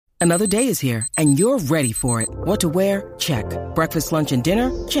Another day is here, and you're ready for it. What to wear? Check. Breakfast, lunch, and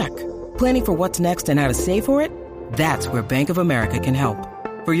dinner? Check. Planning for what's next and how to save for it? That's where Bank of America can help.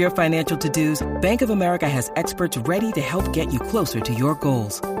 For your financial to-dos, Bank of America has experts ready to help get you closer to your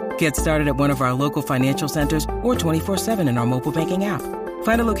goals. Get started at one of our local financial centers or 24/7 in our mobile banking app.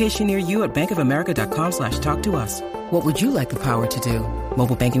 Find a location near you at bankofamerica.com/talktous. What would you like the power to do?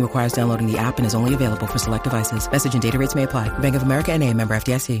 Mobile banking requires downloading the app and is only available for select devices. Message and data rates may apply. Bank of America N.A., member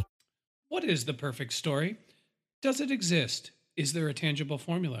FDIC. What is the perfect story? Does it exist? Is there a tangible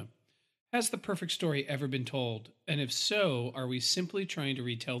formula? Has the perfect story ever been told? And if so, are we simply trying to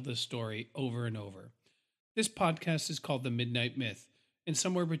retell this story over and over? This podcast is called The Midnight Myth, and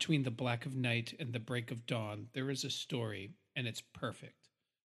somewhere between the black of night and the break of dawn, there is a story, and it's perfect.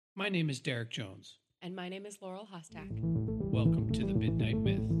 My name is Derek Jones. And my name is Laurel Hostak. Welcome to The Midnight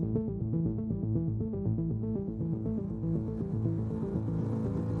Myth.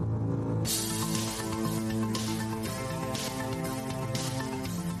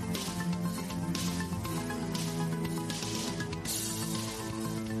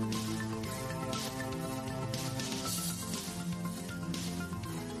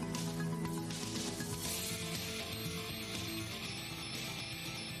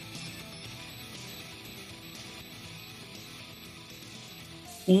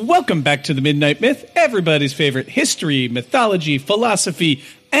 Welcome back to The Midnight Myth, everybody's favorite history, mythology, philosophy,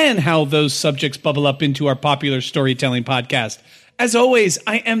 and how those subjects bubble up into our popular storytelling podcast. As always,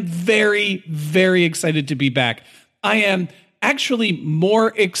 I am very, very excited to be back. I am actually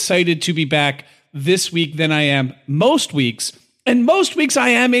more excited to be back this week than I am most weeks. And most weeks I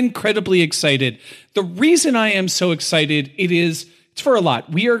am incredibly excited. The reason I am so excited, it's for a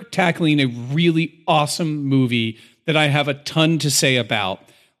lot. We are tackling a really awesome movie that I have a ton to say about.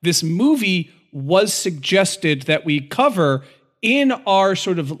 This movie was suggested that we cover in our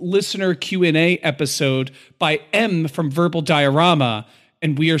sort of listener Q&A episode by M from Verbal Diorama.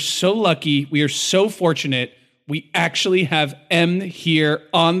 And we are so lucky. We are so fortunate. We actually have M here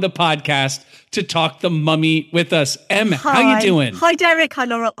on the podcast to talk The Mummy with us. M, Hi. how you doing? Hi, Derek. Hi,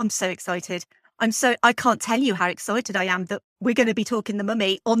 Laurel. I'm so excited. I can't tell you how excited I am that we're going to be talking The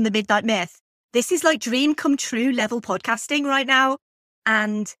Mummy on The Midnight Myth. This is like dream come true level podcasting right now.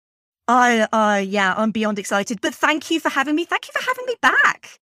 And I'm beyond excited. But thank you for having me. Thank you for having me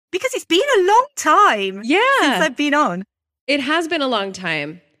back. Because it's been a long time since I've been on. It has been a long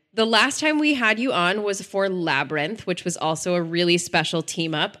time. The last time we had you on was for Labyrinth, which was also a really special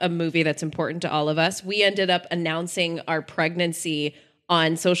team up, a movie that's important to all of us. We ended up announcing our pregnancy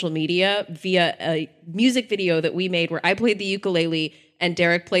on social media via a music video that we made where I played the ukulele and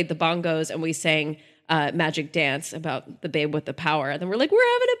Derek played the bongos, and we sang Magic Dance about the babe with the power. And then we're like,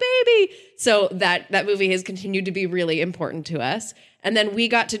 we're having a baby. So that movie has continued to be really important to us. And then we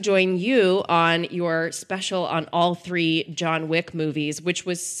got to join you on your special on all three John Wick movies, which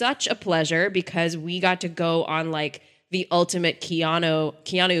was such a pleasure because we got to go on like the ultimate Keanu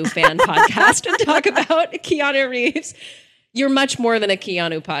fan podcast and talk about Keanu Reeves. You're much more than a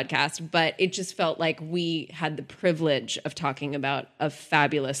Keanu podcast, but it just felt like we had the privilege of talking about a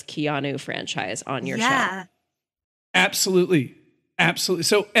fabulous Keanu franchise on your show. Absolutely. Absolutely.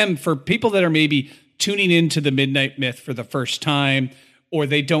 So, M, for people that are maybe tuning into The Midnight Myth for the first time, or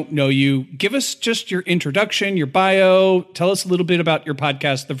they don't know you, give us just your introduction, your bio. Tell us a little bit about your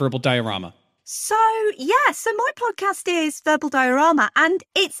podcast, The Verbal Diorama. So my podcast is Verbal Diorama, and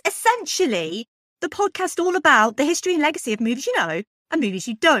it's essentially the podcast all about the history and legacy of movies you know and movies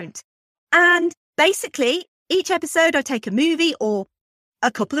you don't. And basically, each episode I take a movie or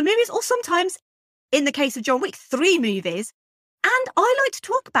a couple of movies, or sometimes, in the case of John Wick, 3 movies. And I like to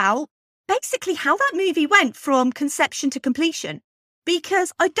talk about basically how that movie went from conception to completion.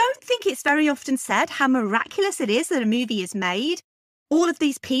 Because I don't think it's very often said how miraculous it is that a movie is made. All of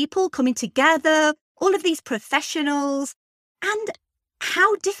these people coming together, all of these professionals, and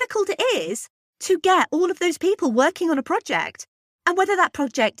how difficult it is to get all of those people working on a project. And whether that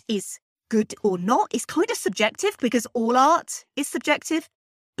project is good or not is kind of subjective because all art is subjective.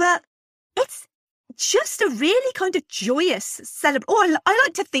 But it's just a really kind of joyous celebration. I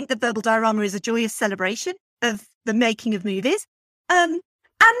like to think that Verbal Diorama is a joyous celebration of the making of movies. And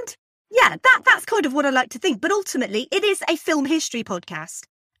yeah, that's kind of what I like to think. But ultimately, it is a film history podcast.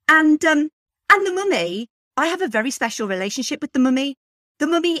 And The Mummy, I have a very special relationship with The Mummy. The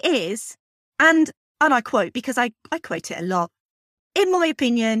Mummy is, and I quote, because I quote it a lot, in my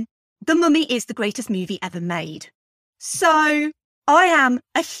opinion, The Mummy is the greatest movie ever made. So I am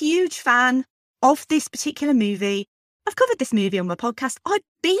a huge fan of this particular movie. I've covered this movie on my podcast. I've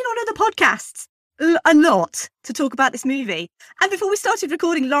been on other podcasts a lot to talk about this movie. And before we started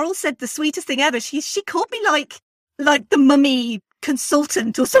recording, Laurel said the sweetest thing ever. She called me like the mummy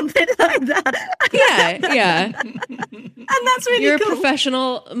consultant or something like that. Yeah. And that's really You're cool. a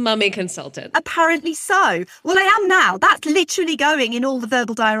professional mummy consultant. Apparently so. Well, I am now. That's literally going in all the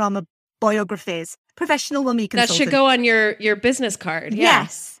Verbal Diorama biographies. Professional mummy That consultant. should go on your business card. Yeah.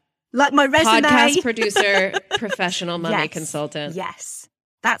 Yes. Like my resume. Podcast producer, professional mummy Yes. consultant. Yes.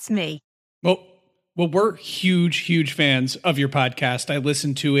 That's me. Well, we're huge fans of your podcast. I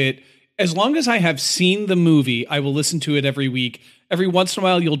listen to it. As long as I have seen the movie, I will listen to it every week. Every once in a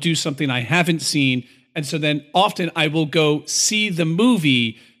while, you'll do something I haven't seen. And so then often I will go see the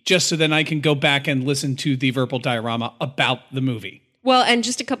movie just so then I can go back and listen to the verbal diorama about the movie. Well, and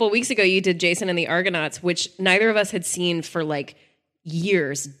just a couple of weeks ago, you did Jason and the Argonauts, which neither of us had seen for like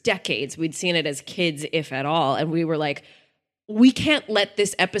years, decades. We'd seen it as kids, if at all. And we were like, we can't let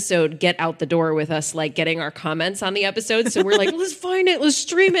this episode get out the door with us, like getting our comments on the episode. So we're like, let's find it. Let's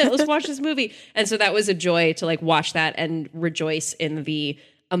stream it. Let's watch this movie. And so that was a joy to like watch that and rejoice in the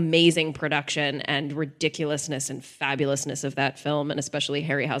amazing production and ridiculousness and fabulousness of that film, and especially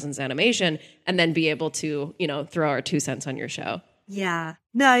Harryhausen's animation, and then be able to, throw our 2 cents on your show. Yeah.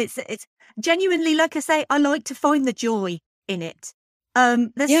 No, it's genuinely, like I say, I like to find the joy in it.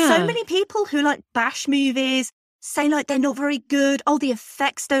 There's so many people who like bash movies, say like they're not very good. Oh, the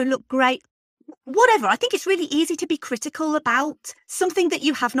effects don't look great. Whatever. I think it's really easy to be critical about something that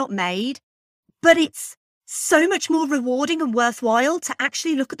you have not made, but it's so much more rewarding and worthwhile to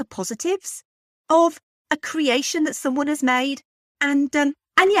actually look at the positives of a creation that someone has made. And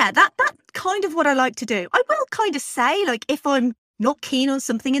yeah, that's kind of what I like to do. I will kind of say, like, if I'm not keen on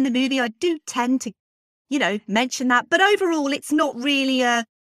something in the movie, I do tend to, mention that. But overall, it's not really a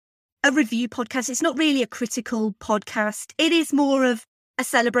review podcast. It's not really a critical podcast. It is more of a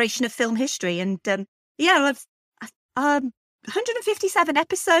celebration of film history. And I've 157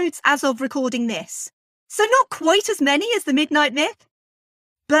 episodes as of recording this. So not quite as many as the Midnight Myth,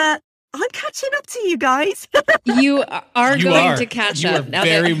 but I'm catching up to you guys. You are going to catch up. You are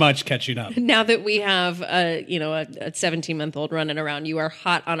very much catching up. Now that we have a 17-month-old running around, you are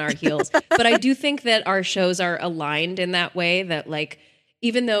hot on our heels. But I do think that our shows are aligned in that way, that like,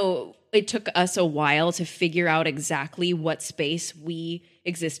 even though it took us a while to figure out exactly what space we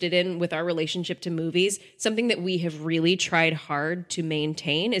existed in with our relationship to movies, something that we have really tried hard to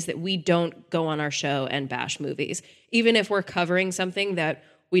maintain is that we don't go on our show and bash movies. Even if we're covering something that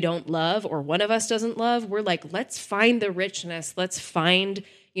we don't love or one of us doesn't love, we're like, let's find the richness, let's find,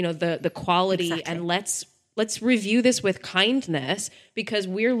 the quality, exactly. And let's review this with kindness, because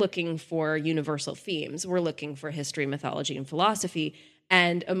we're looking for universal themes. We're looking for history, mythology, and philosophy.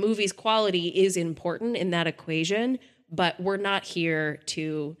 And a movie's quality is important in that equation, but we're not here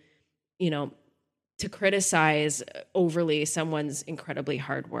to criticize overly someone's incredibly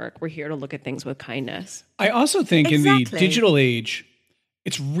hard work. We're here to look at things with kindness. I also think in the digital age,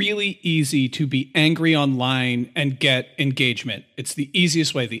 it's really easy to be angry online and get engagement. It's the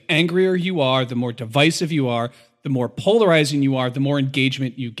easiest way. The angrier you are, the more divisive you are, the more polarizing you are, the more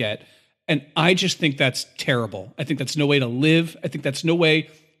engagement you get. And I just think that's terrible. I think that's no way to live. I think that's no way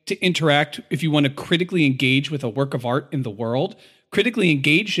to interact if you want to critically engage with a work of art in the world, critically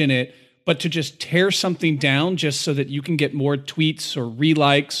engage in it, but to just tear something down just so that you can get more tweets or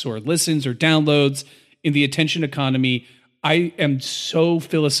relikes or listens or downloads in the attention economy. I am so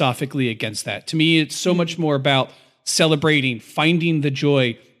philosophically against that. To me, it's so much more about celebrating, finding the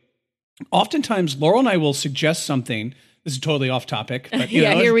joy. Oftentimes, Laurel and I will suggest something. This is totally off topic. But,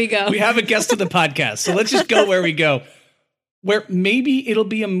 here we go. We have a guest of the podcast, so let's just go where we go. Where maybe it'll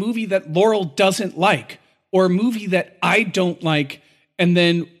be a movie that Laurel doesn't like, or a movie that I don't like, and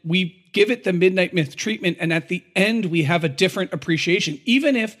then we give it the Midnight Myth treatment, and at the end, we have a different appreciation,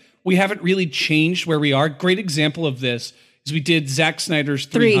 even if we haven't really changed where we are. Great example of this is we did Zack Snyder's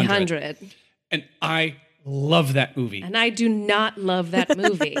 300. And I love that movie. And I do not love that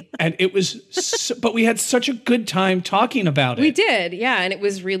movie. And it was, but we had such a good time talking about it. We did, yeah. And it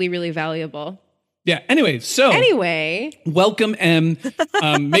was really, really valuable. Yeah. Anyway, welcome, Em.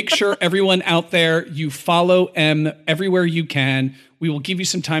 Make sure everyone out there, you follow Em everywhere you can. We will give you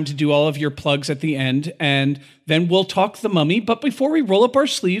some time to do all of your plugs at the end, and then we'll talk The Mummy. But before we roll up our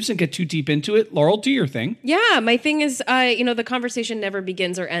sleeves and get too deep into it, Laurel, do your thing. Yeah, my thing is, the conversation never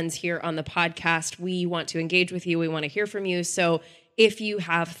begins or ends here on the podcast. We want to engage with you. We want to hear from you. So if you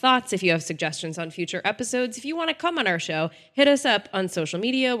have thoughts, if you have suggestions on future episodes, if you want to come on our show, hit us up on social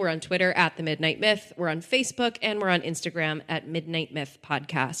media. We're on Twitter at The Midnight Myth. We're on Facebook, and we're on Instagram at Midnight Myth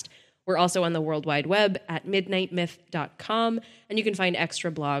Podcast. We're also on the World Wide Web at midnightmyth.com, and you can find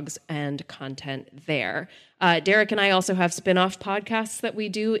extra blogs and content there. Derek and I also have spin-off podcasts that we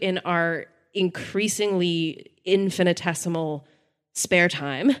do in our increasingly infinitesimal spare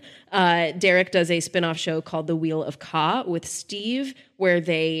time. Derek does a spin-off show called The Wheel of Ka with Steve, where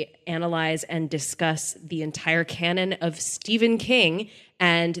they analyze and discuss the entire canon of Stephen King,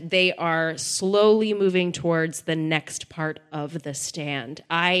 and they are slowly moving towards the next part of The Stand.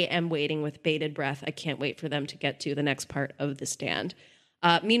 I am waiting with bated breath. I can't wait for them to get to the next part of The Stand.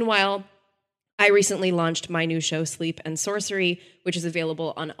 Meanwhile, I recently launched my new show, Sleep and Sorcery, which is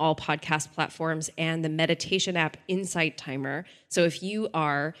available on all podcast platforms and the meditation app Insight Timer. So if you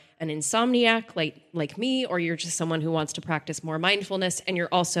are an insomniac like me, or you're just someone who wants to practice more mindfulness, and you're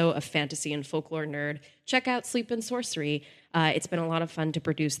also a fantasy and folklore nerd, check out Sleep and Sorcery. It's been a lot of fun to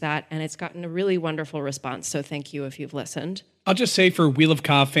produce that, and it's gotten a really wonderful response. So thank you if you've listened. I'll just say for Wheel of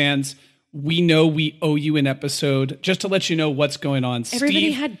Ka fans, we know we owe you an episode just to let you know what's going on.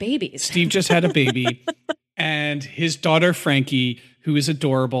 Everybody had babies. Steve just had a baby, and his daughter, Frankie, who is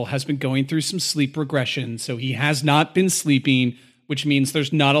adorable, has been going through some sleep regression. So he has not been sleeping, which means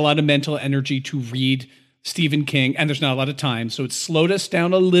there's not a lot of mental energy to read Stephen King, and there's not a lot of time. So it's slowed us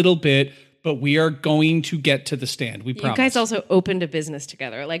down a little bit, but we are going to get to The Stand. We promise. You guys also opened a business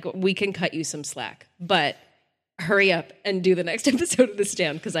together. Like, we can cut you some slack, but hurry up and do the next episode of The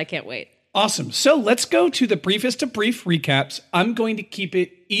Stand, because I can't wait. Awesome. So let's go to the briefest of brief recaps. I'm going to keep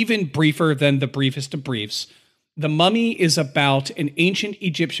it even briefer than the briefest of briefs. The Mummy is about an ancient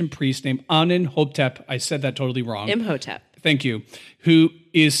Egyptian priest named Amenhotep. I said that totally wrong. Imhotep. Thank you. Who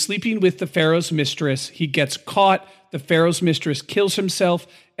is sleeping with the pharaoh's mistress. He gets caught. The pharaoh's mistress kills himself,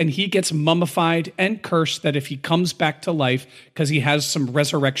 and he gets mummified and cursed that if he comes back to life, because he has some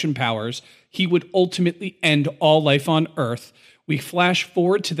resurrection powers, he would ultimately end all life on Earth. We flash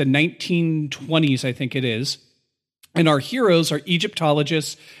forward to the 1920s, I think it is, and our heroes are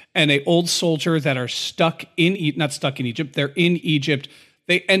Egyptologists and an old soldier that are not stuck in Egypt, they're in Egypt.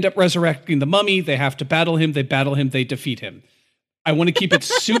 They end up resurrecting the mummy. They have to battle him. They they defeat him. I want to keep it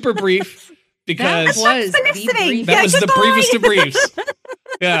super brief because that was the briefest of briefs.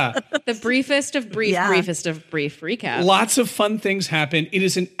 Yeah. The briefest of brief recap. Lots of fun things happen. It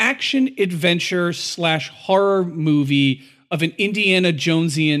is an action adventure / horror movie of an Indiana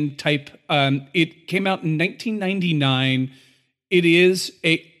Jonesian type. It came out in 1999. It is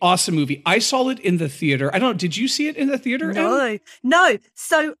a awesome movie. I saw it in the theater. I don't know. Did you see it in the theater? No.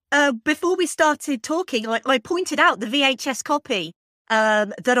 So before we started talking, I pointed out the VHS copy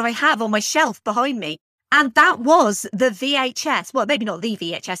that I have on my shelf behind me. And that was the VHS. Well, maybe not the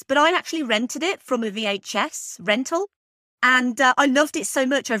VHS, but I actually rented it from a VHS rental. And I loved it so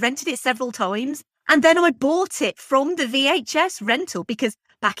much. I rented it several times. And then I bought it from the VHS rental because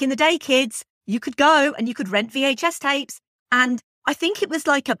back in the day, kids, you could go and you could rent VHS tapes. And I think it was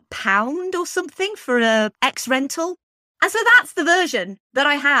like £1 or something for a X rental. And so that's the version that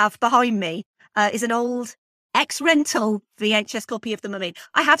I have behind me, is an old X rental VHS copy of The Mummy.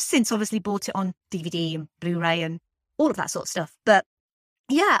 I have since obviously bought it on DVD and Blu-ray and all of that sort of stuff. But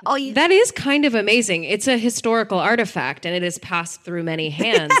yeah. That is kind of amazing. It's a historical artifact and it has passed through many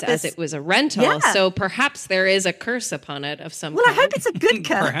hands as it was a rental. Yeah. So perhaps there is a curse upon it of some kind. I hope it's a good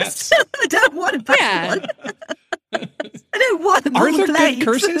curse. I don't want a bad one. I don't want them. Are there good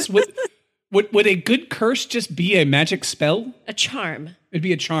curses? Would a good curse just be a magic spell? A charm. It'd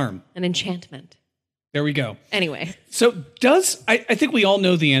be a charm. An enchantment. There we go. Anyway. So I think we all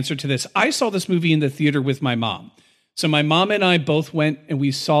know the answer to this. I saw this movie in the theater with my mom. So my mom and I both went and we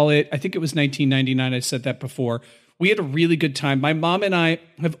saw it. I think it was 1999. I said that before. We had a really good time. My mom and I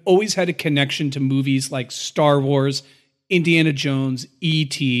have always had a connection to movies like Star Wars, Indiana Jones,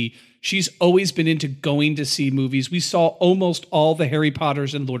 E.T. She's always been into going to see movies. We saw almost all the Harry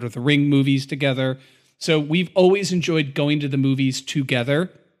Potters and Lord of the Ring movies together. So we've always enjoyed going to the movies together.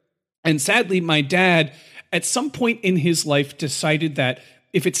 And sadly, my dad, at some point in his life, decided that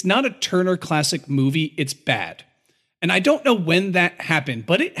if it's not a Turner Classic movie, it's bad. And I don't know when that happened,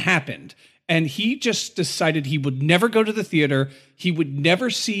 but it happened. And he just decided he would never go to the theater. He would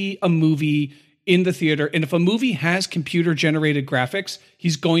never see a movie in the theater. And if a movie has computer-generated graphics,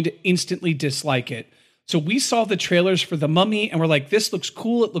 he's going to instantly dislike it. So we saw the trailers for The Mummy, and we're like, this looks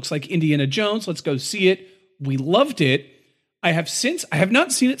cool. It looks like Indiana Jones. Let's go see it. We loved it. I have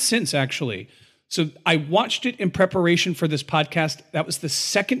not seen it since, actually. So I watched it in preparation for this podcast. That was the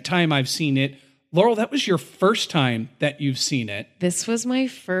second time I've seen it. Laurel, that was your first time that you've seen it. This was my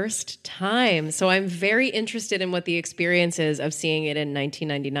first time. So I'm very interested in what the experience is of seeing it in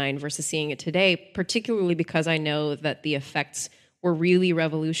 1999 versus seeing it today, particularly because I know that the effects were really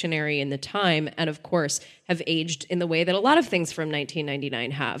revolutionary in the time, and of course have aged in the way that a lot of things from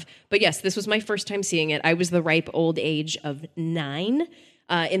 1999 have. But yes, this was my first time seeing it. I was the ripe old age of 9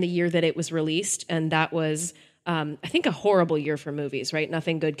 in the year that it was released, and that was I think a horrible year for movies, right?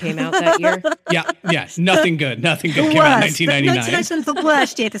 Nothing good came out that year. Yeah, nothing good. Nothing good came out in 1999. 1999 was the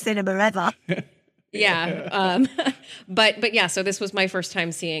worst year for cinema ever. Yeah. But yeah, so this was my first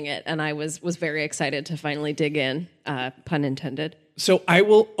time seeing it, and I was very excited to finally dig in, pun intended. So I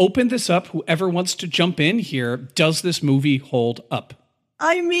will open this up. Whoever wants to jump in here, does this movie hold up?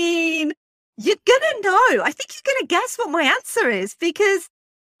 I mean, you're gonna know. I think you're gonna guess what my answer is, because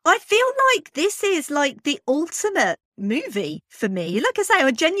I feel like this is like the ultimate movie for me. Like I say,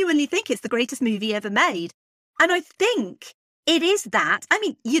 I genuinely think it's the greatest movie ever made. And I think it is that. I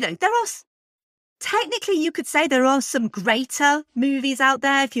mean, technically you could say there are some greater movies out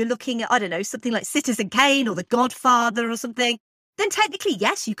there. If you're looking at, I don't know, something like Citizen Kane or The Godfather or something, then technically,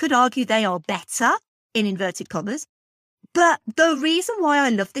 yes, you could argue they are better, in inverted commas. But the reason why I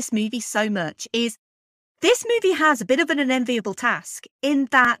love this movie so much is this movie has a bit of an unenviable task in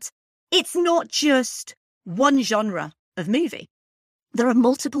that it's not just one genre of movie. There are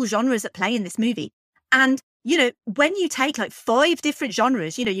multiple genres at play in this movie. And, when you take like 5 different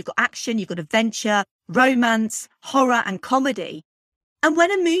genres, you've got action, you've got adventure, romance, horror, and comedy. And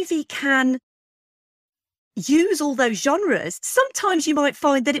when a movie can use all those genres, sometimes you might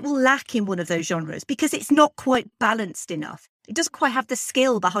find that it will lack in one of those genres because it's not quite balanced enough. It doesn't quite have the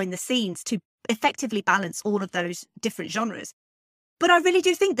skill behind the scenes to effectively balance all of those different genres. But I really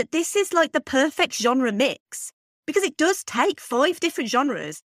do think that this is like the perfect genre mix, because it does take 5 different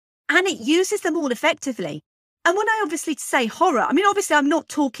genres and it uses them all effectively. And when I obviously say horror, I mean, obviously I'm not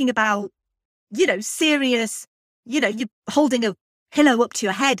talking about, serious, you're holding a pillow up to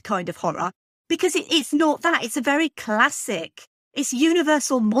your head kind of horror, because it's not that. It's a very classic, it's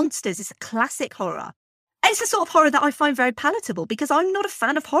Universal Monsters. It's a classic horror. It's the sort of horror that I find very palatable, because I'm not a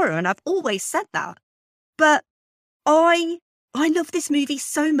fan of horror, and I've always said that. But I love this movie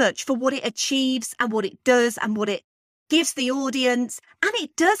so much for what it achieves and what it does and what it gives the audience. And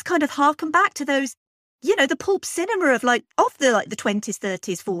it does kind of harken back to those, the pulp cinema of the 20s,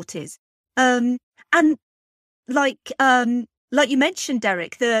 30s, 40s. And like you mentioned,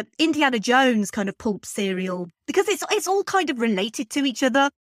 Derek, the Indiana Jones kind of pulp serial, because it's all kind of related to each other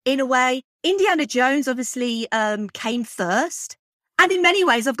in a way. Indiana Jones obviously came first. And in many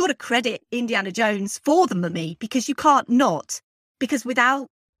ways, I've got to credit Indiana Jones for The Mummy, because you can't not. Because without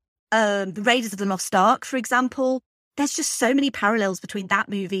the Raiders of the Lost Ark, for example, there's just so many parallels between that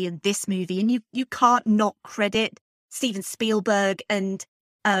movie and this movie. And you can't not credit Steven Spielberg and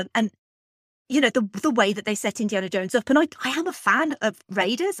the way that they set Indiana Jones up. And I am a fan of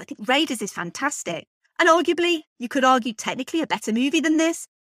Raiders. I think Raiders is fantastic. And arguably, you could argue technically a better movie than this.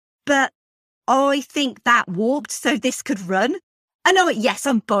 But I think that warped so this could run. I know, yes,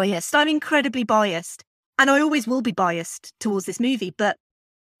 I'm biased. I'm incredibly biased. And I always will be biased towards this movie. But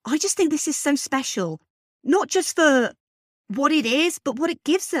I just think this is so special. Not just for what it is, but what it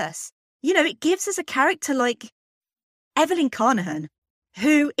gives us. It gives us a character like Evelyn Carnahan,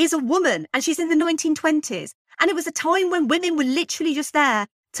 who is a woman, and she's in the 1920s. And it was a time when women were literally just there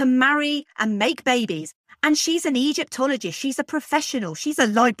to marry and make babies. And she's an Egyptologist. She's a professional. She's a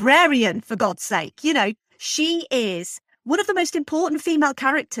librarian, for God's sake. She is one of the most important female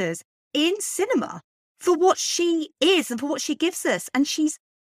characters in cinema for what she is and for what she gives us. And she's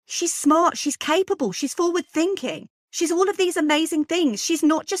smart. She's capable. She's forward thinking. She's all of these amazing things. She's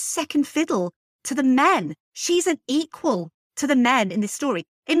not just second fiddle to the men. She's an equal to the men in this story.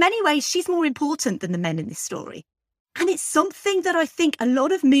 In many ways, she's more important than the men in this story. And it's something that I think a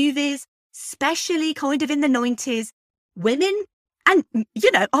lot of movies, especially kind of in the 90s, women, and,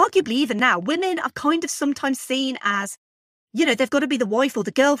 arguably even now, women are kind of sometimes seen as, they've got to be the wife or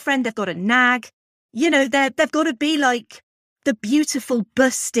the girlfriend, they've got to nag, they've got to be like the beautiful,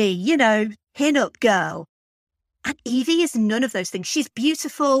 busty, pin-up girl. And Evie is none of those things. She's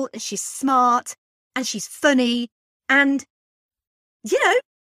beautiful, and she's smart, and she's funny, and,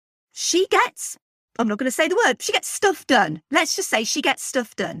 she gets, I'm not going to say the word, she gets stuff done. Let's just say she gets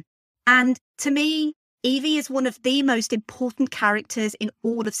stuff done. And to me, Evie is one of the most important characters in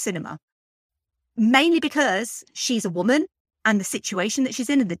all of cinema, mainly because she's a woman and the situation that she's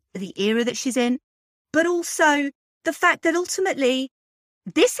in and the era that she's in, but also the fact that ultimately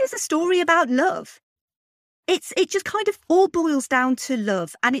this is a story about love. It just kind of all boils down to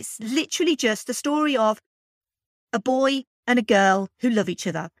love. And it's literally just the story of a boy and a girl who love each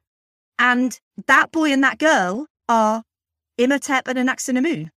other. And that boy and that girl are Imhotep and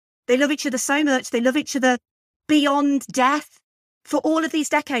Anaxanamun. They love each other so much. They love each other beyond death. for all of these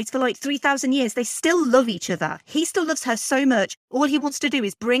decades, for like 3,000 years, they still love each other. He still loves her so much. All he wants to do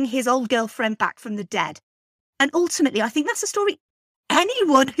is bring his old girlfriend back from the dead. And ultimately, I think that's a story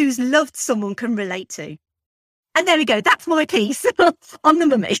anyone who's loved someone can relate to. And there we go. That's my piece on the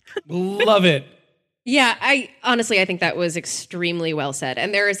mummy. Love it. Yeah, I think that was extremely well said.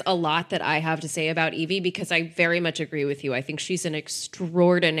 And there is a lot that I have to say about Evie because I very much agree with you. I think she's an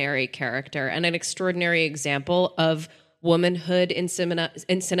extraordinary character and an extraordinary example of womanhood in cinema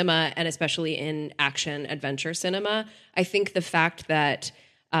and especially in action adventure cinema. I think the fact that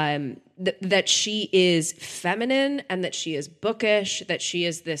that she is feminine and that she is bookish, that she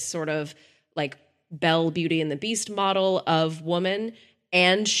is this sort of like Belle, Beauty and the Beast model of woman,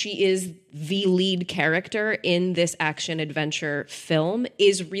 and she is the lead character in this action adventure film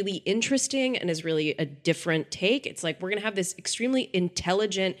is really interesting and is really a different take. It's like we're going to have this extremely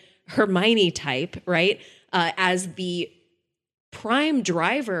intelligent Hermione type, right, as the prime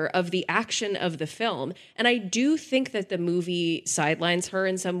driver of the action of the film. And I do think that the movie sidelines her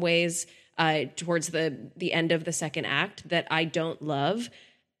in some ways towards the end of the second act that I don't love.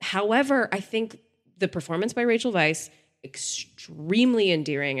 However, I think the performance by Rachel Weisz, extremely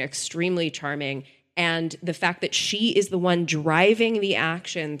endearing, extremely charming. And the fact that she is the one driving the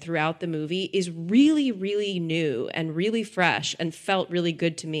action throughout the movie is really, really new and really fresh and felt really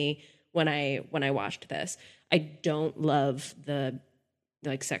good to me when I watched this. I don't love the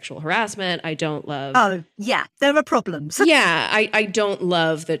like sexual harassment. I don't love... Oh, yeah, there are problems. Yeah, I don't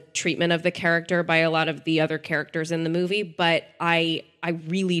love the treatment of the character by a lot of the other characters in the movie, but I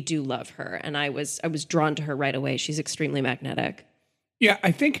really do love her, and I was drawn to her right away. She's extremely magnetic. Yeah,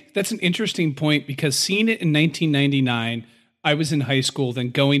 I think that's an interesting point because seeing it in 1999, I was in high school, then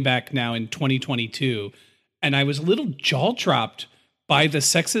going back now in 2022, and I was a little jaw-dropped by the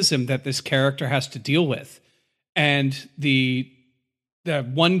sexism that this character has to deal with. And the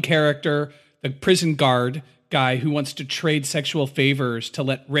one character, the prison guard guy who wants to trade sexual favors to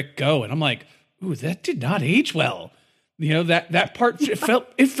let Rick go. And I'm like, ooh, that did not age well. You know, that part, it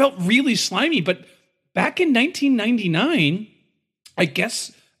felt really slimy. But back in 1999, I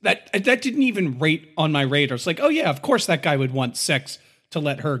guess that didn't even rate on my radar. It's like, oh yeah, of course that guy would want sex to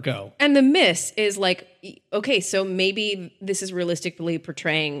let her go. And the miss is like, okay, so maybe this is realistically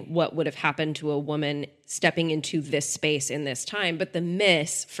portraying what would have happened to a woman stepping into this space in this time. But the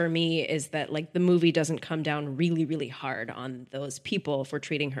miss for me is that like the movie doesn't come down really, really hard on those people for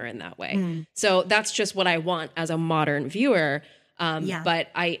treating her in that way. So that's just what I want as a modern viewer. But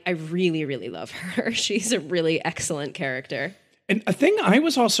I really, really love her. She's a really excellent character. And a thing I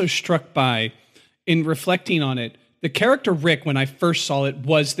was also struck by in reflecting on it, the character Rick, when I first saw it,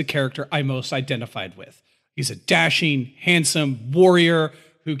 was the character I most identified with. He's a dashing, handsome warrior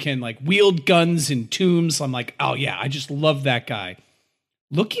who can like wield guns in tombs. I'm like, oh yeah, I just love that guy.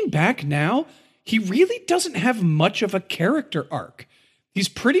 Looking back now, he really doesn't have much of a character arc. He's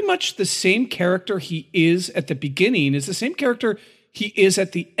pretty much the same character he is at the beginning is the same character he is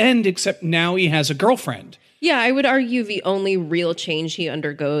at the end, except now he has a girlfriend. Yeah, I would argue the only real change he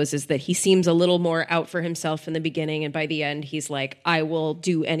undergoes is that he seems a little more out for himself in the beginning, and by the end, he's like, I will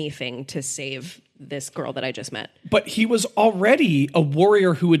do anything to save this girl that I just met. But he was already a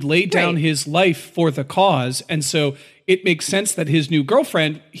warrior who would lay down his life for the cause, and so it makes sense that his new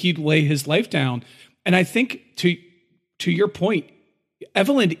girlfriend, he'd lay his life down. And I think, to your point,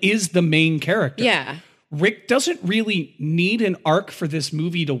 Evelyn is the main character. Yeah. Rick doesn't really need an arc for this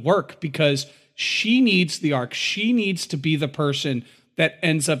movie to work because she needs the arc. She needs to be the person that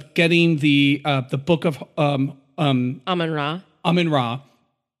ends up getting the book of Amun-Ra,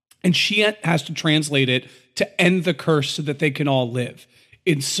 and she has to translate it to end the curse so that they can all live.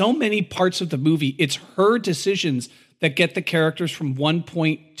 In so many parts of the movie, it's her decisions that get the characters from one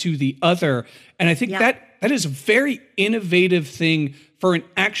point to the other, and I think that is a very innovative thing for an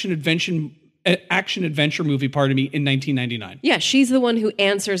action adventure movie, in 1999. Yeah, she's the one who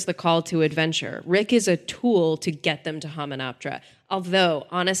answers the call to adventure. Rick is a tool to get them to Hamunaptra. Although,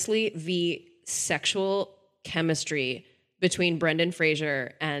 honestly, the sexual chemistry between Brendan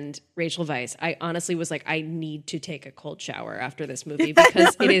Fraser and Rachel Weisz, I honestly was like, I need to take a cold shower after this movie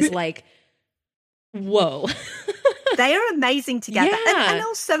because it is like, whoa. They are amazing together. Yeah. And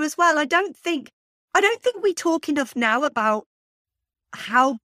also as well, I don't think we talk enough now about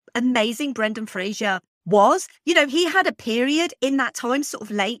how amazing Brendan Fraser was. You know, he had a period in that time, sort of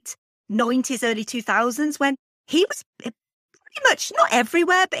late 90s, early 2000s, when he was pretty much not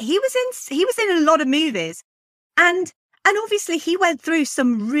everywhere, but he was in a lot of movies. And obviously he went through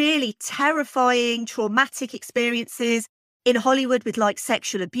some really terrifying, traumatic experiences in Hollywood with like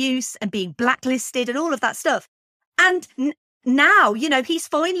sexual abuse and being blacklisted and all of that stuff. And now, he's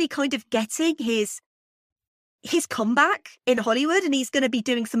finally kind of getting his comeback in Hollywood, and he's going to be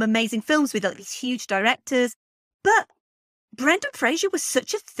doing some amazing films with these huge directors. But Brendan Fraser was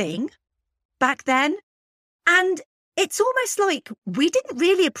such a thing back then. And it's almost like we didn't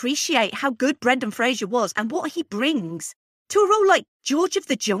really appreciate how good Brendan Fraser was and what he brings to a role like George of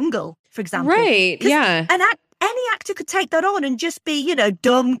the Jungle, for example. Right, yeah. Any actor could take that on and just be,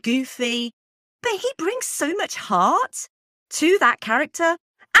 dumb, goofy. But he brings so much heart to that character.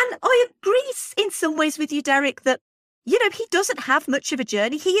 And I agree in some ways with you, Derek, that, he doesn't have much of a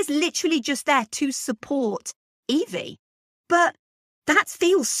journey. He is literally just there to support Evie. But that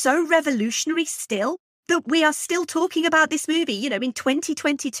feels so revolutionary still that we are still talking about this movie, in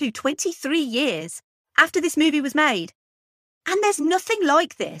 2022, 23 years after this movie was made. And there's nothing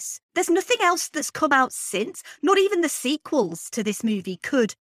like this. There's nothing else that's come out since. Not even the sequels to this movie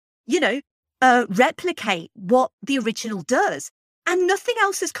could, replicate what the original does. And nothing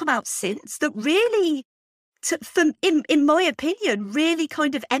else has come out since that really, in my opinion, really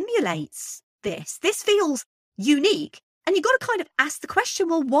kind of emulates this. This feels unique. And you've got to kind of ask the question,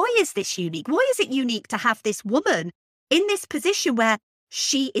 well, why is this unique? Why is it unique to have this woman in this position where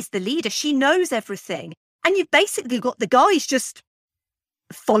she is the leader? She knows everything. And you've basically got the guys just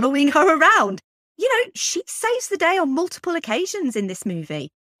following her around. She saves the day on multiple occasions in this movie.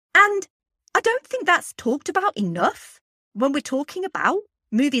 And I don't think that's talked about enough when we're talking about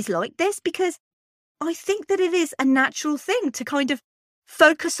movies like this, because I think that it is a natural thing to kind of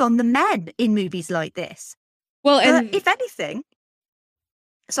focus on the men in movies like this. Well, and if anything,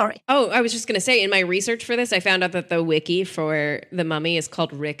 sorry. Oh, I was just going to say, in my research for this, I found out that the wiki for The Mummy is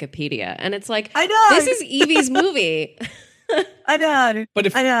called Wikipedia. And it's like, I know. This is Evie's movie. I know. But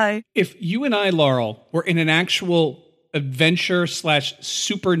if you and I, Laurel, were in an actual adventure /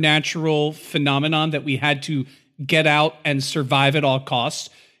 supernatural phenomenon that we had to get out and survive at all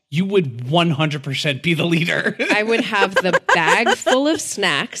costs, you would 100% be the leader. I would have the bag full of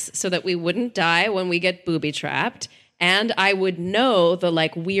snacks so that we wouldn't die when we get booby trapped. And I would know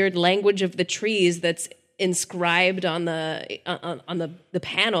the weird language of the trees that's inscribed on the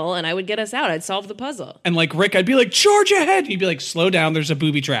panel, and I would get us out. I'd solve the puzzle. And like Rick, I'd be like, charge ahead. He'd be like, slow down, there's a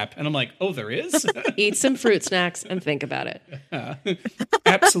booby trap. And I'm like, oh, there is? Eat some fruit snacks and think about it.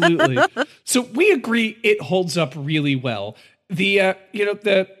 Absolutely. So we agree it holds up really well.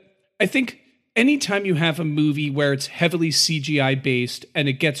 I think anytime you have a movie where it's heavily CGI based and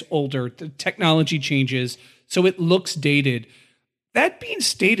it gets older, the technology changes, so it looks dated. That being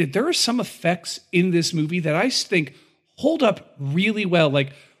stated, there are some effects in this movie that I think hold up really well.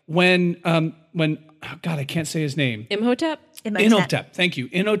 Like when God, I can't say his name. Imhotep. Thank you.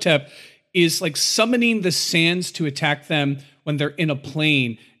 Imhotep is like summoning the sands to attack them when they're in a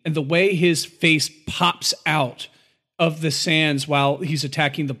plane, and the way his face pops out of the sands while he's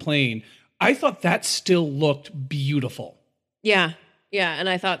attacking the plane, I thought that still looked beautiful. Yeah. Yeah. And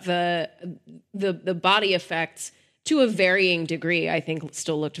I thought the body effects, to a varying degree, I think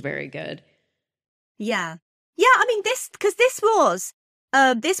still looked very good. Yeah. Yeah, I mean, this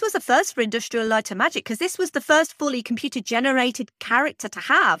was a first for Industrial Light and Magic, because this was the first fully computer-generated character to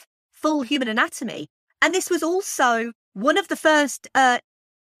have full human anatomy. And this was also one of the first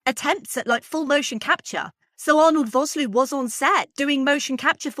attempts at full motion capture. So Arnold Vosloo was on set doing motion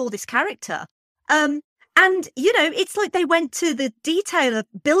capture for this character. And, it's like they went to the detail of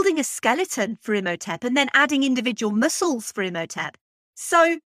building a skeleton for Imhotep and then adding individual muscles for Imhotep.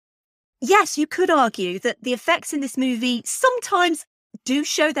 So, yes, you could argue that the effects in this movie sometimes do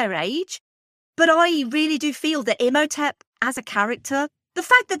show their age, but I really do feel that Imhotep as a character, the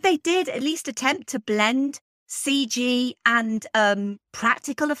fact that they did at least attempt to blend CG and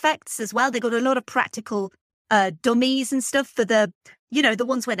practical effects as well. They got a lot of practical dummies and stuff for the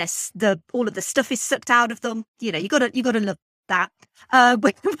ones where all of the stuff is sucked out of them. You gotta love that.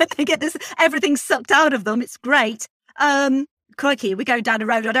 When they get everything sucked out of them, it's great. Crikey, we're going down a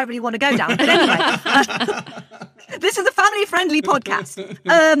road I don't really want to go down. But anyway, this is a family-friendly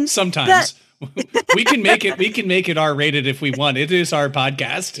podcast. Sometimes. We can make it R-rated if we want. It is our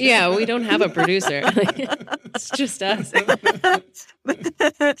podcast. Yeah, we don't have a producer. It's just us.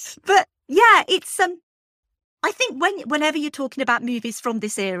 But yeah, it's I think whenever you're talking about movies from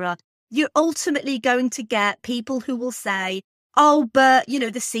this era, you're ultimately going to get people who will say, "Oh, but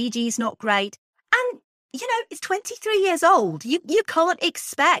the CG is not great," and it's 23 years old. You can't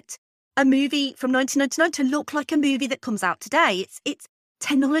expect a movie from 1999 to look like a movie that comes out today. It's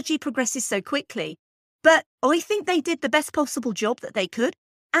technology progresses so quickly. But I think they did the best possible job that they could.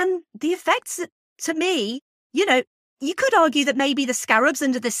 And the effects, to me, you could argue that maybe the scarabs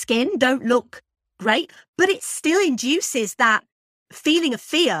under the skin don't look great, but it still induces that feeling of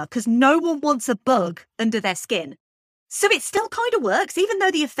fear because no one wants a bug under their skin. So it still kind of works, even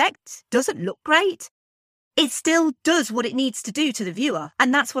though the effect doesn't look great. It still does what it needs to do to the viewer,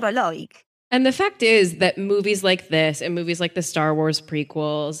 and that's what I like. And the fact is that movies like this and movies like the Star Wars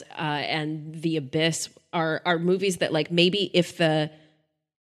prequels and The Abyss are movies that, like, maybe if the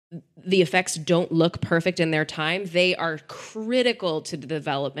effects don't look perfect in their time, they are critical to the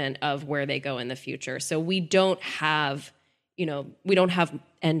development of where they go in the future. So we don't have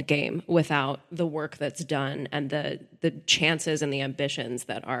Endgame without the work that's done and the chances and the ambitions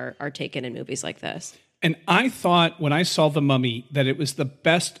that are taken in movies like this. And I thought when I saw The Mummy that it was the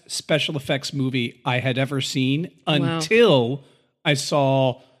best special effects movie I had ever seen until I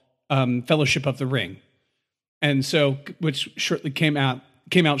saw Fellowship of the Ring. And so, which shortly came out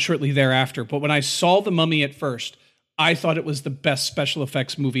shortly thereafter. But when I saw The Mummy at first, I thought it was the best special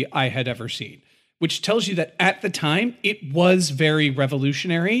effects movie I had ever seen, which tells you that at the time it was very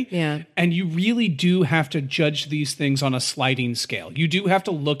revolutionary. Yeah. And you really do have to judge these things on a sliding scale. You do have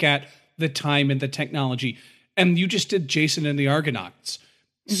to look at the time and the technology. And you just did Jason and the Argonauts.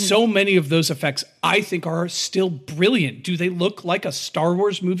 Mm-hmm. So many of those effects I think are still brilliant. Do they look like a Star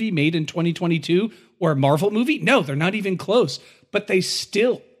Wars movie made in 2022 or a Marvel movie? No, they're not even close, but they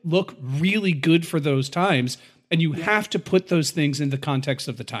still look really good for those times. And you have to put those things in the context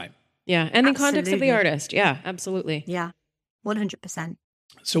of the time. Yeah. And in context of the artist. Yeah, absolutely. Yeah. 100%.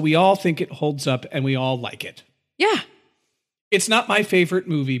 So we all think it holds up and we all like it. Yeah. It's not my favorite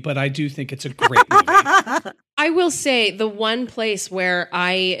movie, but I do think it's a great movie. I will say the one place where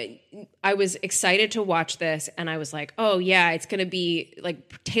I was excited to watch this and I was like, oh yeah, it's going to be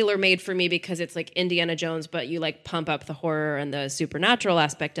like tailor-made for me because it's like Indiana Jones, but you like pump up the horror and the supernatural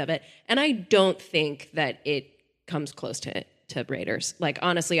aspect of it. And I don't think that it comes close to Raiders. Like,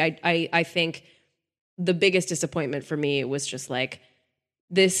 honestly, I think the biggest disappointment for me was just like,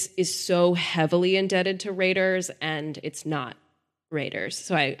 this is so heavily indebted to Raiders and it's not Raiders.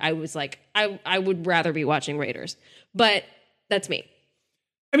 So I was like, I would rather be watching Raiders, but that's me.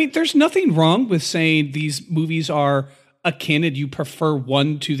 I mean, there's nothing wrong with saying these movies are akin and you prefer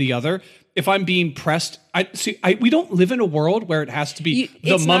one to the other. If I'm being pressed, we don't live in a world where it has to be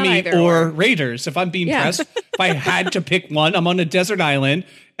The Mummy or Raiders. If I'm being pressed, if I had to pick one, I'm on a desert island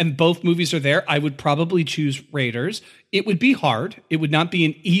and both movies are there, I would probably choose Raiders. It would be hard. It would not be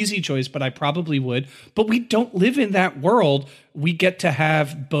an easy choice, but I probably would. But we don't live in that world. We get to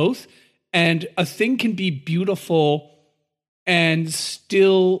have both. And a thing can be beautiful and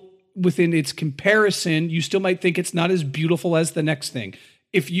still within its comparison, you still might think it's not as beautiful as the next thing.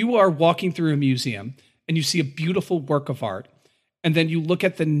 If you are walking through a museum and you see a beautiful work of art, and then you look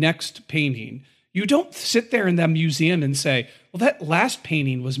at the next painting, you don't sit there in that museum and say, well, that last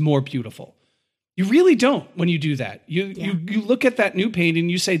painting was more beautiful. You really don't when you do that. You look at that new painting,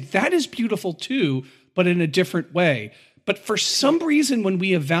 you say, that is beautiful too, but in a different way. But for some reason, when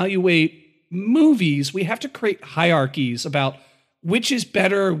we evaluate movies, we have to create hierarchies about which is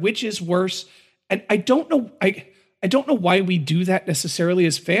better, which is worse. And I don't know why we do that necessarily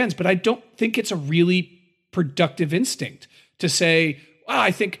as fans, but I don't think it's a really productive instinct to say, wow,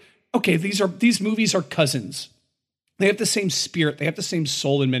 I think, okay, these movies are cousins. They have the same spirit. They have the same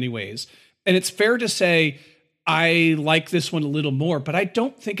soul in many ways. And it's fair to say, I like this one a little more, but I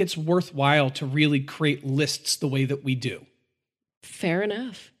don't think it's worthwhile to really create lists the way that we do. Fair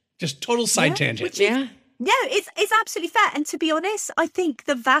enough. Just total side tangent. No, it's absolutely fair. And to be honest, I think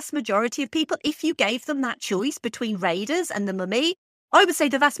the vast majority of people, if you gave them that choice between Raiders and The Mummy, I would say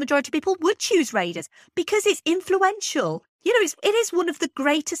the vast majority of people would choose Raiders because it's influential. You know, it is one of the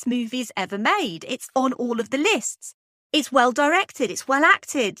greatest movies ever made. It's on all of the lists. It's well directed. It's well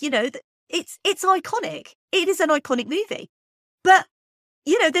acted. You know, it's iconic. It is an iconic movie. But,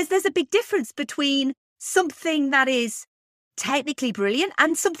 you know, there's a big difference between something that is technically brilliant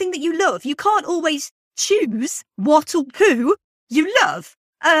and something that you love. You can't always choose what or who you love.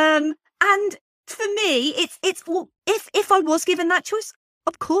 And for me, it's if I was given that choice,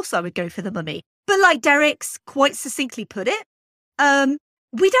 of course I would go for The Mummy. But like Derek's quite succinctly put it,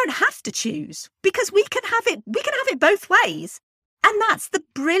 we don't have to choose because we can have it both ways. And that's the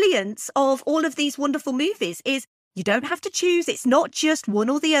brilliance of all of these wonderful movies is you don't have to choose. It's not just one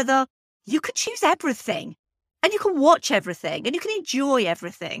or the other. You can choose everything and you can watch everything and you can enjoy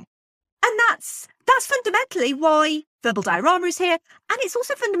everything. And that's fundamentally why Verbal Diorama is here. And it's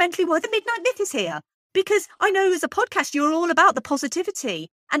also fundamentally why the Midnight Myth is here. Because I know as a podcast, you're all about the positivity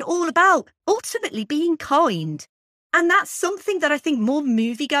and all about ultimately being kind. And that's something that I think more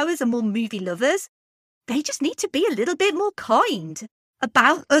moviegoers and more movie lovers, they just need to be a little bit more kind.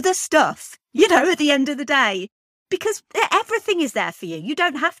 about other stuff, you know, at the end of the day, because everything is there for you. You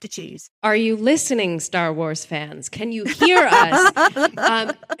don't have to choose. Are you listening, Star Wars fans? Can you hear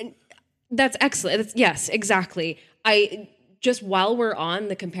us? That's excellent. Yes, exactly. Just while we're on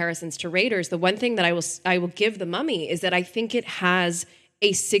the comparisons to Raiders, the one thing that I will give The Mummy is that I think it has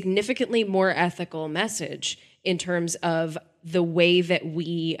a significantly more ethical message in terms of the way that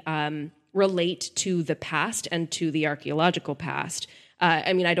we relate to the past and to the archaeological past.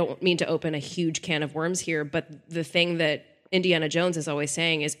 I mean, I don't mean to open a huge can of worms here, but the thing that Indiana Jones is always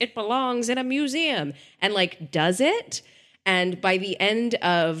saying is, it belongs in a museum. And like, does it? And by the end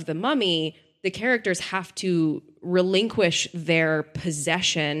of The Mummy, the characters have to relinquish their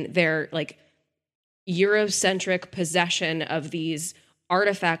possession, their like Eurocentric possession of these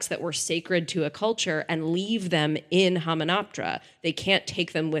artifacts that were sacred to a culture and leave them in Hamunaptra. They can't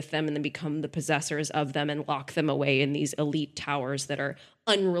take them with them and then become the possessors of them and lock them away in these elite towers that are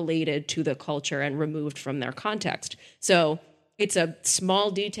unrelated to the culture and removed from their context. So it's a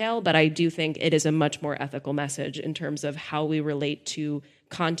small detail, but I do think it is a much more ethical message in terms of how we relate to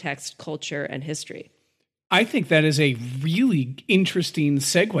context, culture, and history. I think that is a really interesting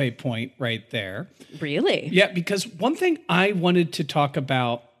segue point right there. Really? Yeah, because one thing I wanted to talk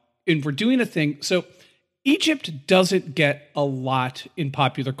about, and we're doing a thing, so Egypt doesn't get a lot in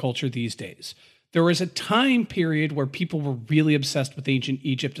popular culture these days. There was a time period where people were really obsessed with ancient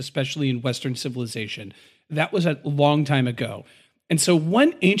Egypt, especially in Western civilization. That was a long time ago. And so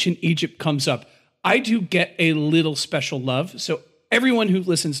when ancient Egypt comes up, I do get a little special love. So everyone who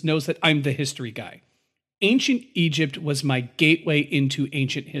listens knows that I'm the history guy. Ancient Egypt was my gateway into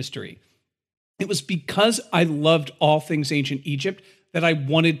ancient history. It was because I loved all things ancient Egypt that I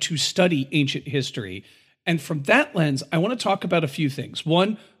wanted to study ancient history. And from that lens, I want to talk about a few things.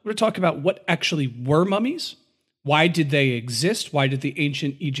 One, we're going to talk about what actually were mummies. Why did they exist? Why did the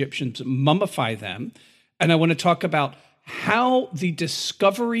ancient Egyptians mummify them? And I want to talk about how the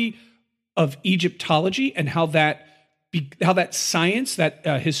discovery of Egyptology and how that science, that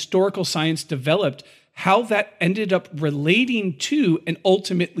historical science developed, how that ended up relating to and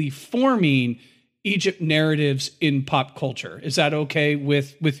ultimately forming Egypt narratives in pop culture. Is that okay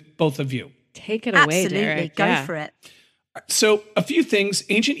with both of you? Take it away, Absolutely. Derek. Go Yeah. for it. So a few things.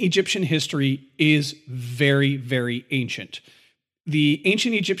 Ancient Egyptian history is very, very ancient. The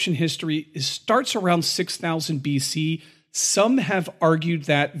ancient Egyptian history starts around 6000 BC. Some have argued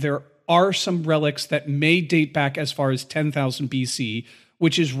that there are some relics that may date back as far as 10,000 BC,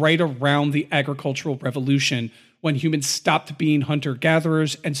 which is right around the agricultural revolution when humans stopped being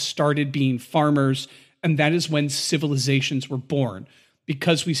hunter-gatherers and started being farmers. And that is when civilizations were born.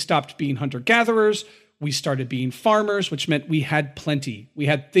 Because we stopped being hunter-gatherers, we started being farmers, which meant we had plenty. We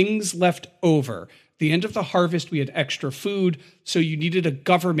had things left over. The end of the harvest, we had extra food. So you needed a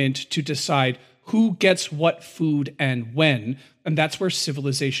government to decide who gets what food and when. And that's where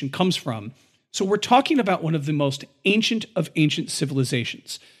civilization comes from. So we're talking about one of the most ancient of ancient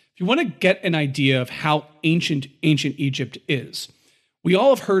civilizations. If you want to get an idea of how ancient Egypt is, we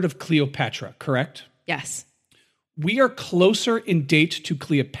all have heard of Cleopatra, correct? Yes. We are closer in date to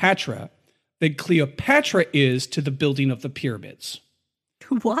Cleopatra than Cleopatra is to the building of the pyramids.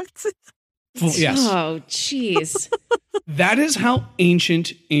 What? Well, yes. Oh, jeez. That is how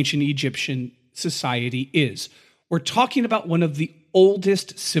ancient Egyptian society is. We're talking about one of the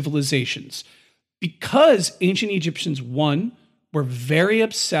oldest civilizations. Because ancient Egyptians, one, were very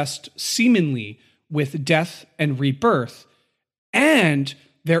obsessed, seemingly, with death and rebirth, and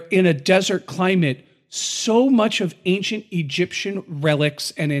they're in a desert climate, so much of ancient Egyptian relics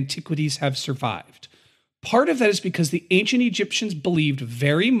and antiquities have survived. Part of that is because the ancient Egyptians believed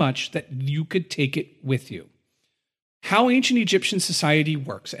very much that you could take it with you. How ancient Egyptian society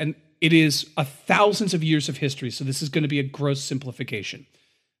works, and it is thousands of years of history, so this is going to be a gross simplification.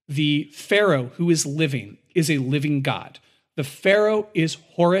 The pharaoh who is a living god. The pharaoh is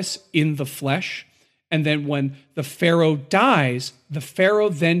Horus in the flesh. And then when the pharaoh dies, the pharaoh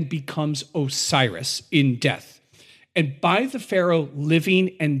then becomes Osiris in death. And by the pharaoh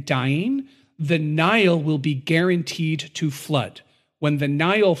living and dying, the Nile will be guaranteed to flood. When the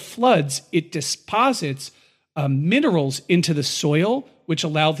Nile floods, it deposits minerals into the soil, which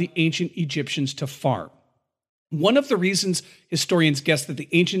allow the ancient Egyptians to farm. One of the reasons historians guess that the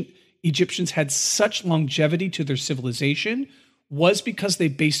ancient Egyptians had such longevity to their civilization was because they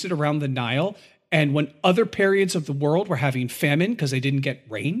based it around the Nile. And when other periods of the world were having famine because they didn't get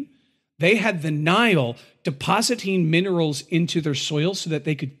rain, they had the Nile depositing minerals into their soil so that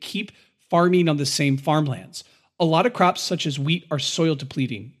they could keep farming on the same farmlands. A lot of crops such as wheat are soil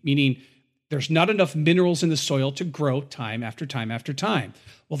depleting, meaning There's not enough minerals in the soil to grow time after time after time.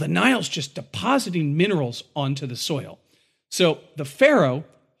 Well, the Nile's just depositing minerals onto the soil. So the pharaoh,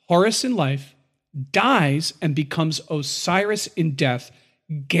 Horus in life, dies and becomes Osiris in death,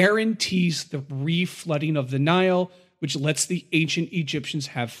 guarantees the reflooding of the Nile, which lets the ancient Egyptians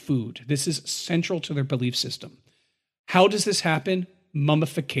have food. This is central to their belief system. How does this happen?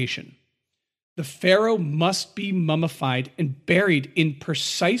 Mummification. The pharaoh must be mummified and buried in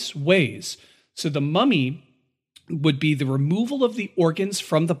precise ways. So the mummy would be the removal of the organs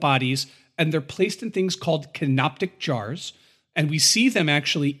from the bodies, and they're placed in things called canoptic jars. And we see them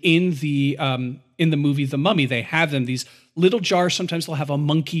actually in the movie The Mummy. They have them, these little jars. Sometimes they'll have a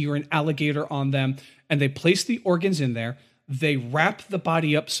monkey or an alligator on them, and they place the organs in there. They wrap the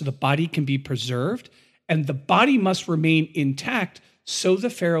body up so the body can be preserved, and the body must remain intact so the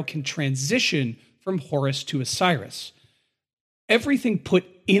pharaoh can transition from Horus to Osiris. Everything put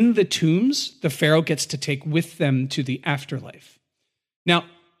in the tombs, the pharaoh gets to take with them to the afterlife. Now,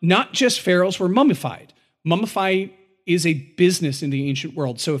 not just pharaohs were mummified. Mummifying is a business in the ancient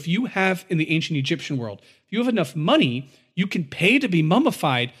world. So if you have, in the ancient Egyptian world, if you have enough money, you can pay to be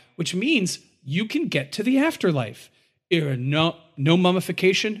mummified, which means you can get to the afterlife. No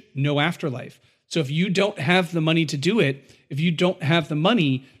mummification, no afterlife. So if you don't have the money to do it, if you don't have the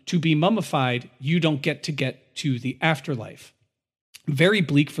money to be mummified, you don't get to the afterlife. Very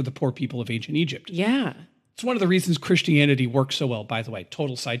bleak for the poor people of ancient Egypt. Yeah. It's one of the reasons Christianity works so well, by the way.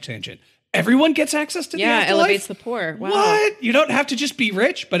 Total side tangent. Everyone gets access to the afterlife? Yeah, elevates the poor. Wow. What? You don't have to just be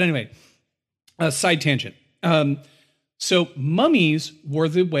rich? But anyway, side tangent. So mummies were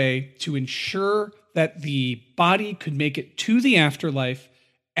the way to ensure that the body could make it to the afterlife,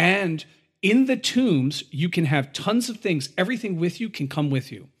 and in the tombs, you can have tons of things. Everything with you can come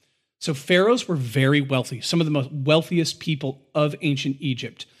with you. So pharaohs were very wealthy, some of the most wealthiest people of ancient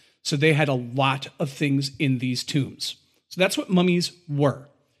Egypt. So they had a lot of things in these tombs. So that's what mummies were.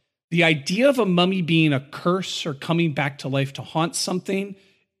 The idea of a mummy being a curse or coming back to life to haunt something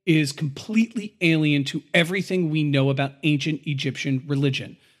is completely alien to everything we know about ancient Egyptian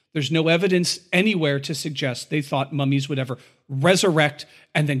religion. There's no evidence anywhere to suggest they thought mummies would ever resurrect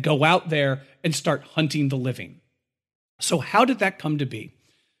and then go out there and start hunting the living. So how did that come to be?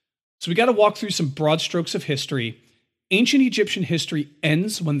 So we got to walk through some broad strokes of history. Ancient Egyptian history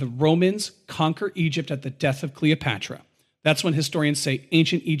ends when the Romans conquer Egypt at the death of Cleopatra. That's when historians say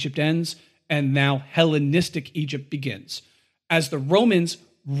ancient Egypt ends and now Hellenistic Egypt begins. As the Romans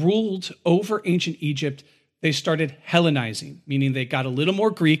ruled over ancient Egypt, they started Hellenizing, meaning they got a little more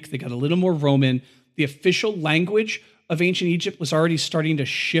Greek, they got a little more Roman. The official language of ancient Egypt was already starting to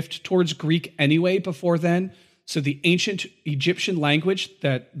shift towards Greek anyway before then. So the ancient Egyptian language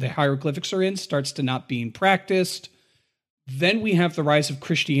that the hieroglyphics are in starts to not being practiced. Then we have the rise of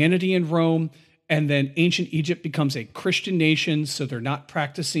Christianity in Rome, and then ancient Egypt becomes a Christian nation, so they're not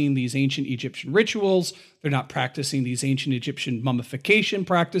practicing these ancient Egyptian rituals. They're not practicing these ancient Egyptian mummification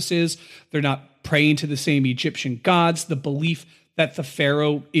practices. They're not praying to the same Egyptian gods. The belief that the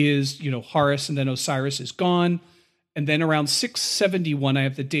pharaoh is, Horus and then Osiris is gone. And then around 671, I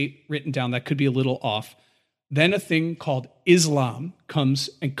have the date written down, that could be a little off. Then a thing called Islam comes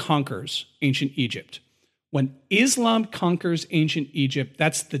and conquers ancient Egypt. When Islam conquers ancient Egypt,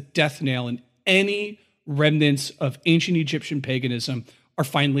 that's the death nail, and any remnants of ancient Egyptian paganism are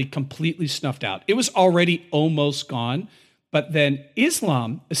finally completely snuffed out. It was already almost gone, but then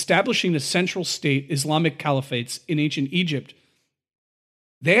Islam, establishing a central state, Islamic caliphates in ancient Egypt,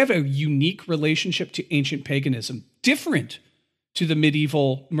 they have a unique relationship to ancient paganism, different to the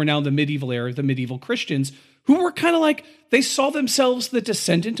medieval, we're now in the medieval era, the medieval Christians, who were kind of like, they saw themselves the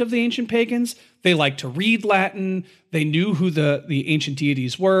descendant of the ancient pagans. They liked to read Latin. They knew who the ancient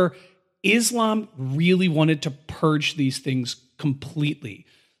deities were. Islam really wanted to purge these things completely.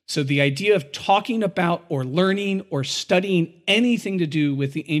 So the idea of talking about or learning or studying anything to do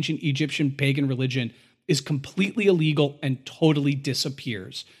with the ancient Egyptian pagan religion is completely illegal and totally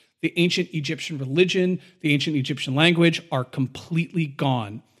disappears. The ancient Egyptian religion, the ancient Egyptian language are completely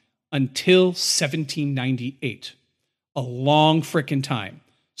gone until 1798. A long frickin' time.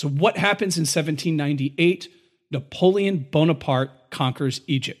 So what happens in 1798? Napoleon Bonaparte conquers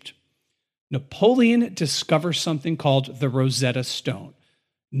Egypt. Napoleon discovers something called the Rosetta Stone.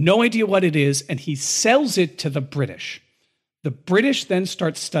 No idea what it is, and he sells it to the British. The British then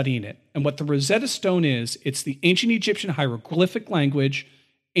start studying it. And what the Rosetta Stone is, it's the ancient Egyptian hieroglyphic language,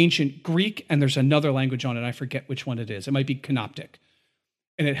 ancient Greek, and there's another language on it. I forget which one it is. It might be Canoptic.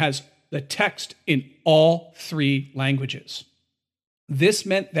 And it has the text in all three languages. This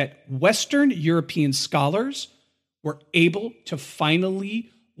meant that Western European scholars were able to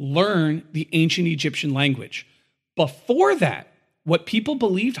finally learn the ancient Egyptian language. Before that, what people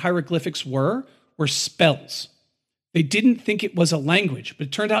believed hieroglyphics were spells. They didn't think it was a language, but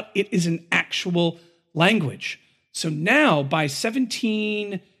it turned out it is an actual language. So now by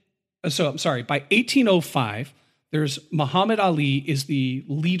 1805, there's Muhammad Ali is the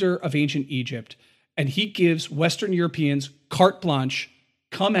leader of ancient Egypt, and he gives Western Europeans carte blanche,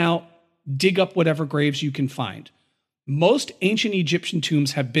 come out, dig up whatever graves you can find. Most ancient Egyptian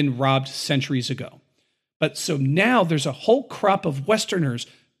tombs have been robbed centuries ago. But so now there's a whole crop of Westerners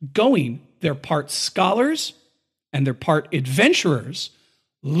going, they're part scholars and they're part adventurers,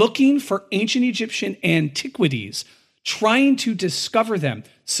 looking for ancient Egyptian antiquities, trying to discover them.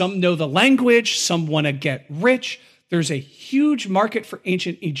 Some know the language, some want to get rich. There's a huge market for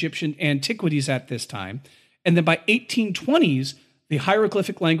ancient Egyptian antiquities at this time. And then by 1820s, the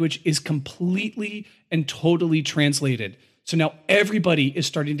hieroglyphic language is completely and totally translated. So now everybody is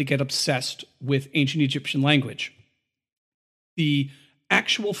starting to get obsessed with ancient Egyptian language. The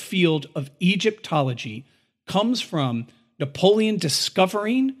actual field of Egyptology comes from Napoleon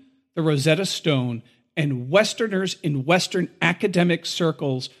discovering the Rosetta Stone and Westerners in Western academic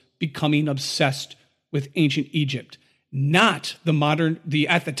circles becoming obsessed with ancient Egypt, not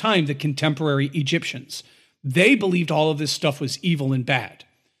at the time, the contemporary Egyptians. They believed all of this stuff was evil and bad.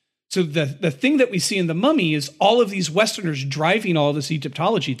 So the thing that we see in The Mummy is all of these Westerners driving all this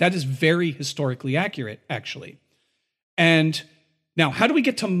Egyptology. That is very historically accurate, actually. And now, how do we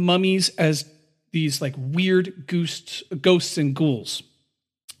get to mummies as these like weird ghosts and ghouls?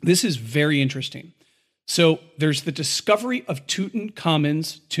 This is very interesting. So there's the discovery of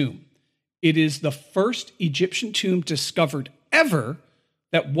Tutankhamun's tomb. It is the first Egyptian tomb discovered ever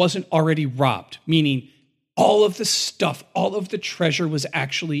that wasn't already robbed, meaning all of the stuff, all of the treasure was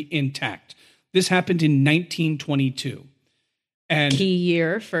actually intact. This happened in 1922. And key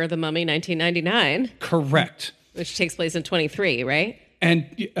year for The Mummy, 1999. Correct. Which takes place in 23, right? And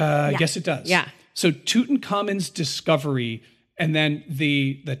yes, it does. Yeah. So Tutankhamun's discovery and then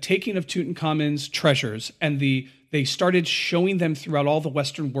the taking of Tutankhamun's treasures and they started showing them throughout all the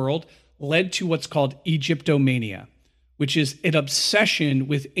Western world led to what's called Egyptomania, which is an obsession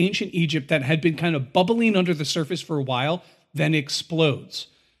with ancient Egypt that had been kind of bubbling under the surface for a while, then explodes.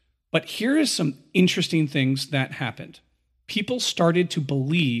 But here is some interesting things that happened. People started to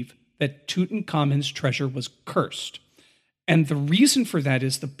believe that Tutankhamun's treasure was cursed. And the reason for that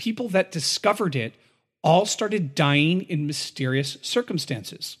is the people that discovered it all started dying in mysterious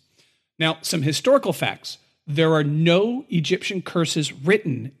circumstances. Now, some historical facts. There are no Egyptian curses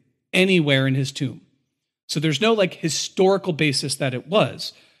written anywhere in his tomb. So there's no like historical basis that it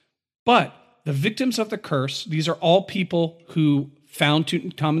was. But the victims of the curse, these are all people who found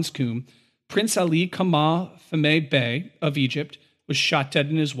Tutankhamun's tomb. Prince Ali Kama Fame Bey of Egypt was shot dead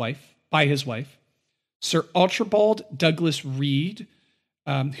by his wife. Sir Archibald Douglas Reed,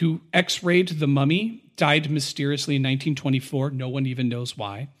 who x-rayed the mummy, died mysteriously in 1924. No one even knows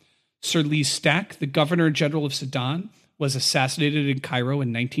why. Sir Lee Stack, the governor general of Sudan, was assassinated in Cairo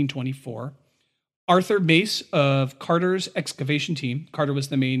in 1924. Arthur Mace of Carter's excavation team, Carter was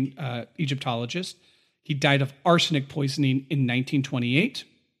the main Egyptologist, he died of arsenic poisoning in 1928.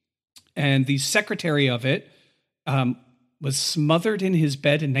 And the secretary of it was smothered in his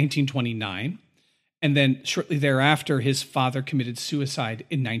bed in 1929. And then shortly thereafter, his father committed suicide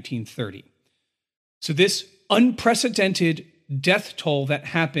in 1930. So this unprecedented death toll that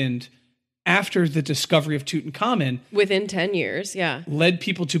happened after the discovery of Tutankhamun within 10 years, yeah, led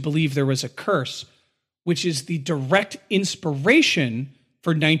people to believe there was a curse, which is the direct inspiration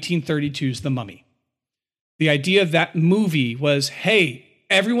for 1932's The Mummy. The idea of that movie was, hey,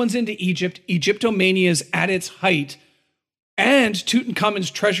 everyone's into Egypt, Egyptomania is at its height, and Tutankhamun's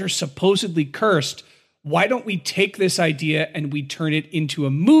treasure supposedly cursed. Why don't we take this idea and we turn it into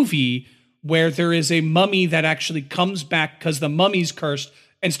a movie where there is a mummy that actually comes back because the mummy's cursed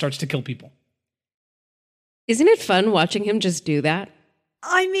and starts to kill people? Isn't it fun watching him just do that?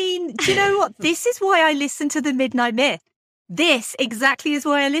 I mean, do you know what? This is why I listen to the Midnight Myth. This exactly is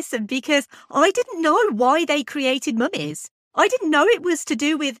why I listen, because I didn't know why they created mummies. I didn't know it was to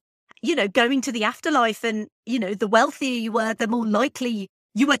do with, going to the afterlife and, the wealthier you were, the more likely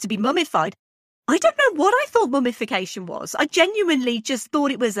you were to be mummified. I don't know what I thought mummification was. I genuinely just thought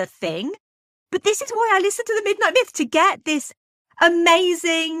it was a thing. But this is why I listen to the Midnight Myth, to get this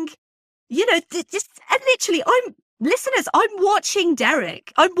amazing, and literally, I'm watching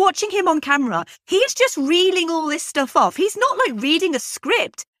Derek. I'm watching him on camera. He is just reeling all this stuff off. He's not like reading a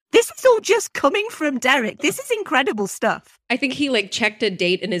script. This is all just coming from Derek. This is incredible stuff. I think he checked a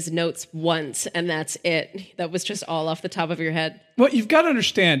date in his notes once and that's it. That was just all off the top of your head. Well, you've got to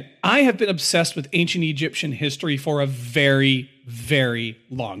understand, I have been obsessed with ancient Egyptian history for a very, very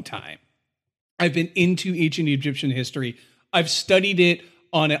long time. I've been into ancient Egyptian history. I've studied it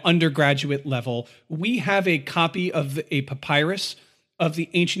on an undergraduate level. We have a copy of a papyrus of the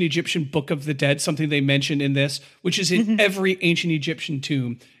ancient Egyptian Book of the Dead, something they mentioned in this, which is in every ancient Egyptian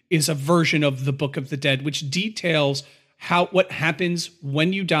tomb, is a version of the Book of the Dead, which details what happens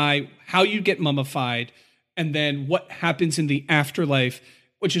when you die, how you get mummified, and then what happens in the afterlife,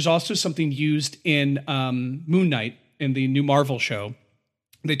 which is also something used in Moon Knight in the new Marvel show.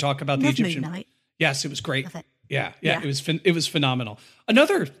 They talk about the Egyptian. Moon Knight. Yes, it was great. Love it. Yeah, it was phenomenal.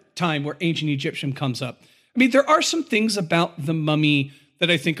 Another time where ancient Egyptian comes up. I mean, there are some things about the mummy that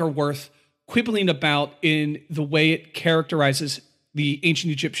I think are worth quibbling about in the way it characterizes the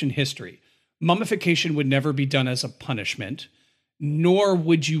ancient Egyptian history. Mummification would never be done as a punishment, nor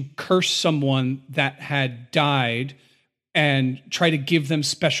would you curse someone that had died and try to give them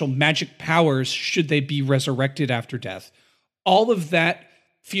special magic powers should they be resurrected after death. All of that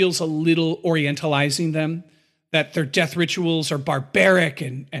feels a little orientalizing them, that their death rituals are barbaric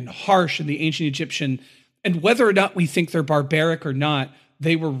and harsh in the ancient Egyptian. And whether or not we think they're barbaric or not,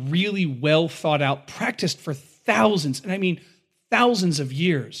 they were really well thought out, practiced for thousands, and I mean thousands of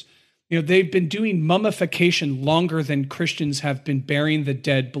years. They've been doing mummification longer than Christians have been burying the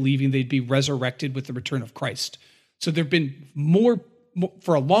dead, believing they'd be resurrected with the return of Christ. So there've been more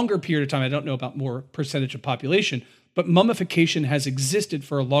for a longer period of time. I don't know about more percentage of population, but mummification has existed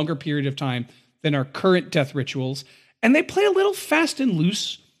for a longer period of time than our current death rituals. And they play a little fast and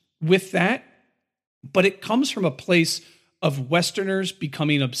loose with that, but it comes from a place of Westerners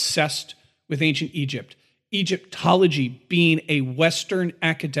becoming obsessed with ancient Egypt. Egyptology being a Western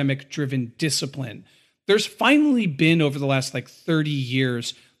academic-driven discipline. There's finally been, over the last 30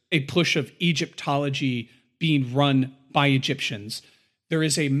 years, a push of Egyptology being run by Egyptians. There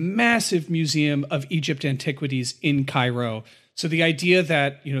is a massive museum of Egypt antiquities in Cairo. So the idea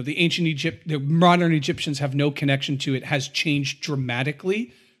that, the modern Egyptians have no connection to it has changed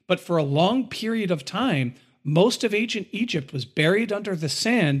dramatically. But for a long period of time, most of ancient Egypt was buried under the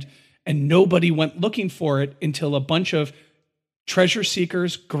sand, and nobody went looking for it until a bunch of treasure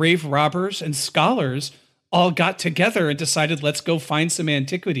seekers, grave robbers, and scholars all got together and decided, let's go find some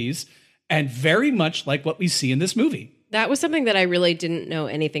antiquities, and very much like what we see in this movie. That was something that I really didn't know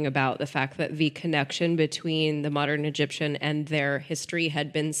anything about, the fact that the connection between the modern Egyptian and their history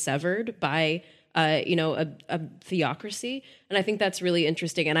had been severed by a theocracy. And I think that's really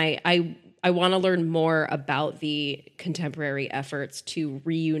interesting. And I want to learn more about the contemporary efforts to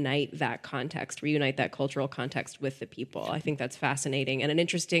reunite that cultural context with the people. I think that's fascinating and an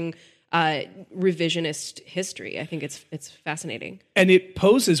interesting revisionist history. I think it's fascinating. And it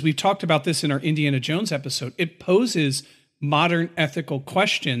poses, we've talked about this in our Indiana Jones episode, it poses modern ethical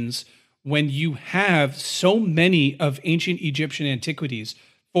questions when you have so many of ancient Egyptian antiquities.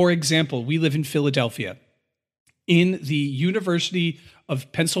 For example, we live in Philadelphia. In the University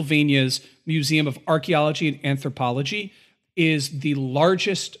of Pennsylvania's Museum of Archaeology and Anthropology is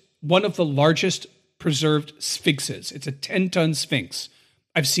one of the largest preserved sphinxes. It's a 10-ton sphinx.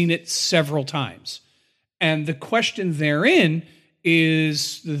 I've seen it several times. And the question therein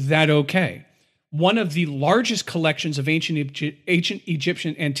is that okay? One of the largest collections of ancient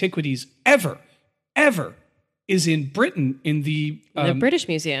Egyptian antiquities ever is in Britain in the British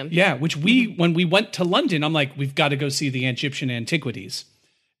Museum. Yeah, which when we went to London, I'm like, we've got to go see the Egyptian antiquities.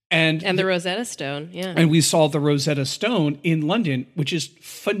 And the Rosetta Stone, yeah. And we saw the Rosetta Stone in London, which is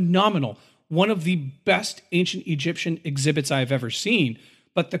phenomenal. One of the best ancient Egyptian exhibits I've ever seen.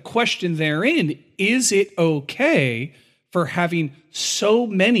 But the question therein, is it okay for having so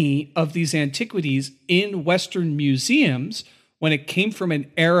many of these antiquities in Western museums when it came from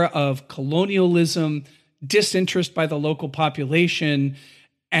an era of colonialism, disinterest by the local population,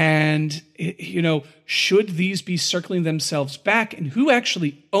 and, should these be circling themselves back? And who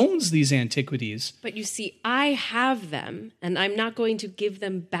actually owns these antiquities? But you see, I have them, and I'm not going to give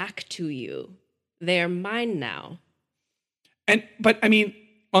them back to you. They're mine now. But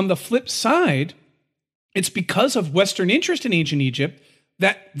on the flip side, it's because of Western interest in ancient Egypt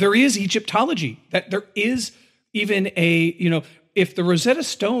that there is Egyptology, that there is even if the Rosetta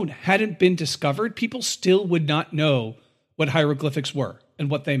Stone hadn't been discovered, people still would not know what hieroglyphics were and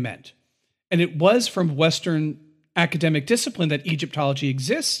what they meant. And it was from Western academic discipline that Egyptology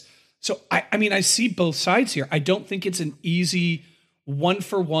exists. So, I see both sides here. I don't think it's an easy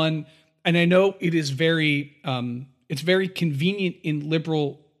one-for-one. And I know it is it's very convenient in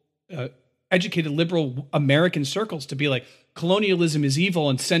liberal educated liberal American circles to be like, colonialism is evil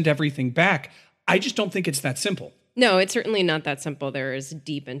and send everything back. I just don't think it's that simple. No, it's certainly not that simple. There is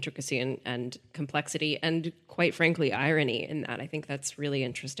deep intricacy and complexity and, quite frankly, irony in that. I think that's really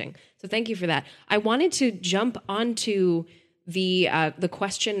interesting. So thank you for that. I wanted to jump onto the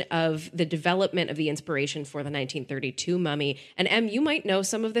question of the development of the inspiration for the 1932 mummy. And Em, you might know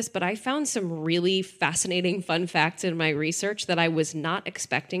some of this, but I found some really fascinating fun facts in my research that I was not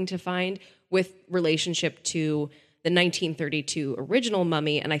expecting to find with relationship to the 1932 original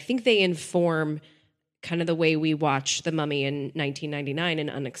mummy. And I think they inform kind of the way we watch The Mummy in 1999 in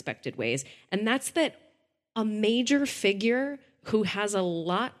unexpected ways. And that's that a major figure who has a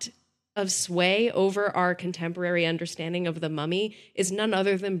lot of sway over our contemporary understanding of the mummy is none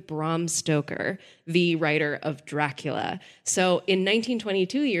other than Bram Stoker, the writer of Dracula. So in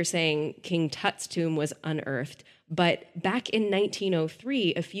 1922, you're saying King Tut's tomb was unearthed. But back in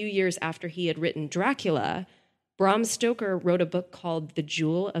 1903, a few years after he had written Dracula, Bram Stoker wrote a book called The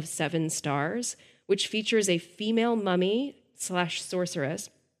Jewel of Seven Stars, which features a female mummy/sorceress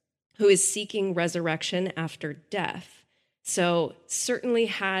who is seeking resurrection after death. So certainly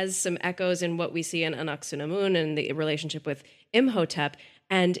has some echoes in what we see in Anck-su-namun and the relationship with Imhotep.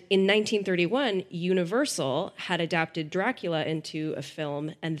 And in 1931, Universal had adapted Dracula into a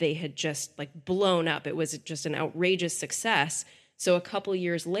film, and they had just blown up. It was just an outrageous success. So a couple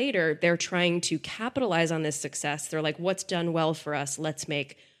years later, they're trying to capitalize on this success. They're like, what's done well for us? Let's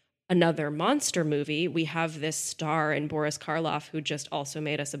make another monster movie. We have this star in Boris Karloff, who just also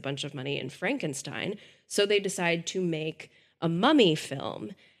made us a bunch of money in Frankenstein. So they decide to make a mummy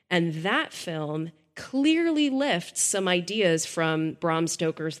film. And that film clearly lifts some ideas from Bram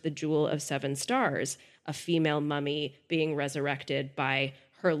Stoker's The Jewel of Seven Stars, a female mummy being resurrected by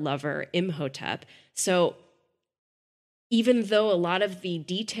her lover Imhotep. So even though a lot of the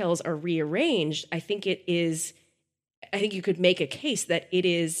details are rearranged, I think you could make a case that it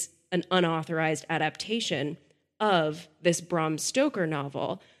is an unauthorized adaptation of this Bram Stoker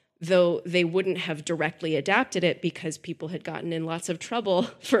novel, though they wouldn't have directly adapted it because people had gotten in lots of trouble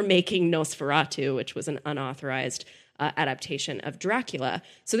for making Nosferatu, which was an unauthorized adaptation of Dracula.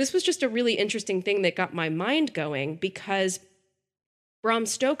 So this was just a really interesting thing that got my mind going, because Bram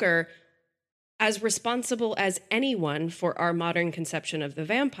Stoker, as responsible as anyone for our modern conception of the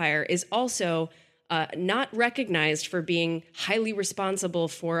vampire, is also not recognized for being highly responsible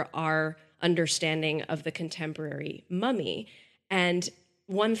for our understanding of the contemporary mummy. And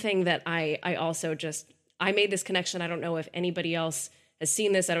one thing that I made this connection. I don't know if anybody else has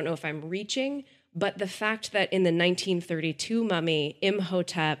seen this. I don't know if I'm reaching, but the fact that in the 1932 mummy,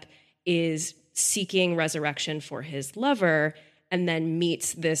 Imhotep is seeking resurrection for his lover and then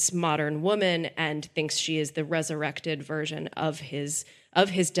meets this modern woman and thinks she is the resurrected version of his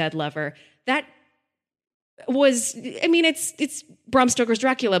dead lover. That was, it's Bram Stoker's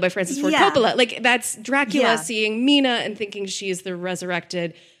Dracula by Francis Ford Coppola. That's Dracula seeing Mina and thinking she is the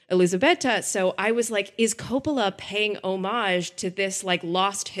resurrected Elisabetta. So I was like, is Coppola paying homage to this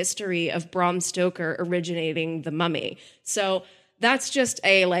lost history of Bram Stoker originating The Mummy? So that's just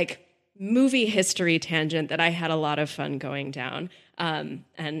a movie history tangent that I had a lot of fun going down. And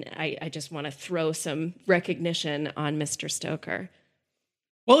I just want to throw some recognition on Mr. Stoker.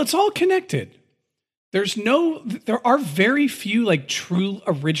 Well, it's all connected. There are very few true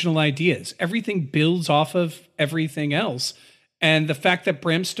original ideas. Everything builds off of everything else. And the fact that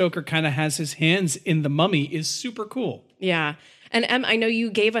Bram Stoker kind of has his hands in The Mummy is super cool. Yeah. And Em, I know you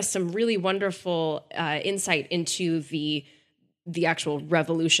gave us some really wonderful insight into the actual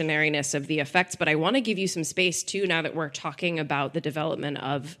revolutionariness of the effects, but I want to give you some space too, now that we're talking about the development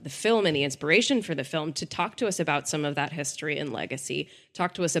of the film and the inspiration for the film, to talk to us about some of that history and legacy.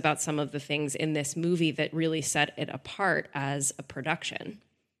 Talk to us about some of the things in this movie that really set it apart as a production.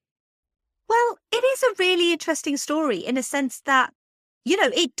 Well, it is a really interesting story in a sense that,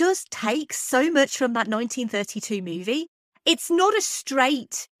 it does take so much from that 1932 movie. It's not a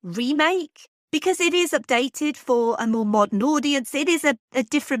straight remake, because it is updated for a more modern audience. It is a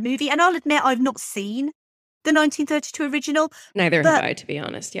different movie. And I'll admit, I've not seen the 1932 original. Neither have I, to be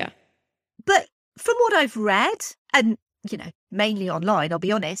honest, yeah. But from what I've read, and, mainly online, I'll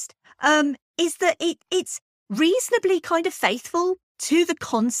be honest, is that it's reasonably kind of faithful to the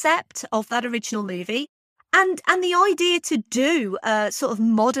concept of that original movie. And the idea to do a sort of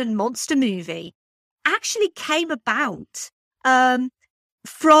modern monster movie actually came about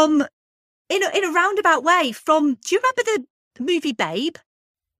from... In a roundabout way from, do you remember the movie Babe?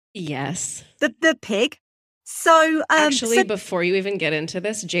 Yes. The pig? So actually, before you even get into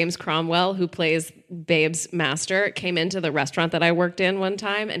this, James Cromwell, who plays Babe's master, came into the restaurant that I worked in one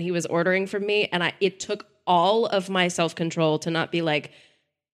time, and he was ordering from me, and it took all of my self-control to not be like,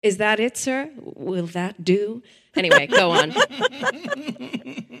 "Is that it, sir? Will that do?" Anyway, go on.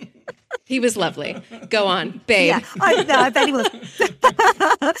 He was lovely. Go on, Babe. Yeah, I bet he was.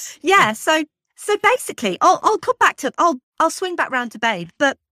 Yeah, so basically, I'll come back to I'll swing back round to Babe,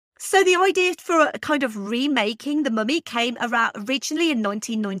 but so the idea for a kind of remaking The Mummy came around originally in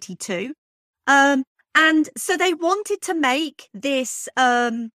 1992, and so they wanted to make this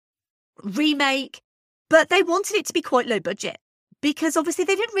remake, but they wanted it to be quite low budget because obviously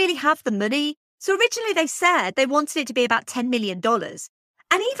they didn't really have the money. So originally they said they wanted it to be about $10 million,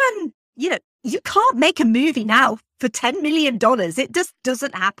 and even you can't make a movie now for $10 million. It just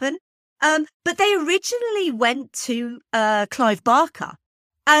doesn't happen. But they originally went to Clive Barker.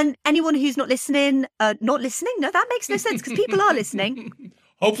 And anyone who's not listening, no, that makes no sense because people are listening.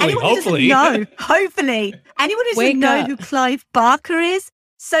 Hopefully. No, hopefully. Anyone who doesn't know who Clive Barker is.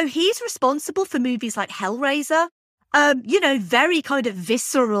 So he's responsible for movies like Hellraiser, very kind of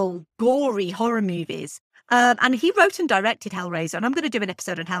visceral, gory horror movies. And he wrote and directed Hellraiser. And I'm going to do an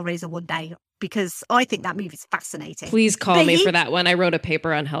episode on Hellraiser one day because I think that movie's fascinating. Please call me for that one. I wrote a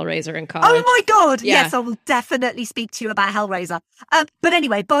paper on Hellraiser in college. Oh my God. Yeah. Yes, I will definitely speak to you about Hellraiser. But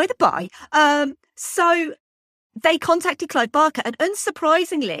anyway, by the by, so they contacted Clive Barker. And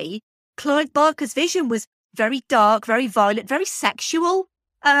unsurprisingly, Clive Barker's vision was very dark, very violent, very sexual,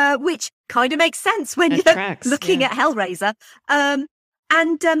 which kind of makes sense when you're looking at Hellraiser.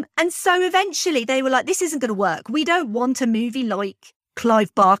 And so eventually they were like, this isn't going to work. We don't want a movie like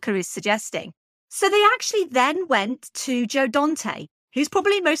Clive Barker is suggesting. So they actually then went to Joe Dante, who's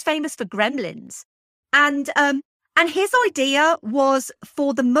probably most famous for Gremlins. And his idea was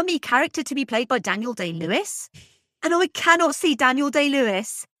for the Mummy character to be played by Daniel Day-Lewis. And I cannot see Daniel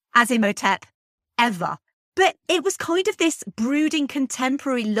Day-Lewis as Imhotep ever. But it was kind of this brooding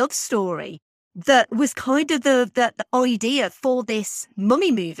contemporary love story that was kind of the idea for this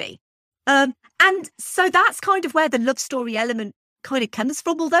Mummy movie. And so that's kind of where the love story element kind of comes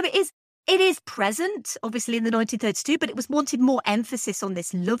from, although it is present, obviously, in the 1932, but it was wanted more emphasis on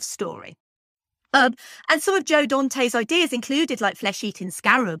this love story. And some of Joe Dante's ideas included like flesh-eating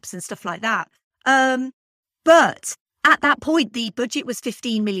scarabs and stuff like that. But at that point, the budget was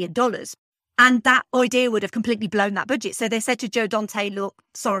 $15 million. And that idea would have completely blown that budget. So they said to Joe Dante, look,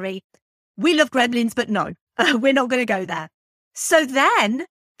 sorry, we love Gremlins, but no, we're not going to go there. So then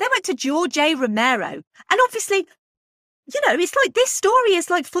they went to George A. Romero. And obviously, it's like this story is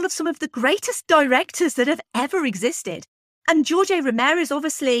like full of some of the greatest directors that have ever existed. And George A. Romero is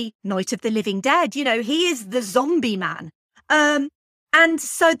obviously Night of the Living Dead. He is the zombie man. And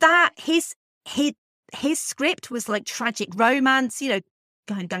so that his script was like tragic romance,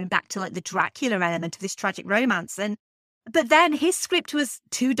 going back to like the Dracula element of this tragic romance. But then his script was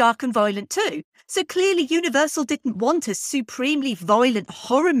too dark and violent too. So clearly Universal didn't want a supremely violent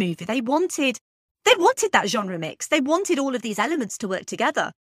horror movie. They wanted that genre mix. They wanted all of these elements to work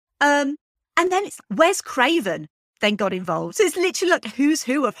together. And then it's Wes Craven then got involved. So it's literally like who's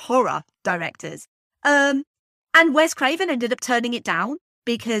who of horror directors. And Wes Craven ended up turning it down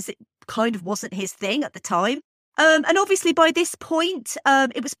because it kind of wasn't his thing at the time. And obviously by this point,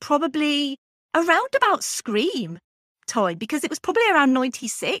 it was probably around about Scream time because it was probably around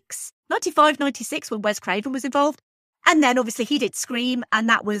 95, 96 when Wes Craven was involved. And then obviously he did Scream and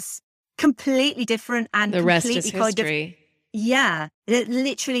that was completely different and the rest is history.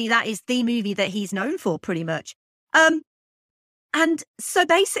 Literally that is the movie that he's known for pretty much. And so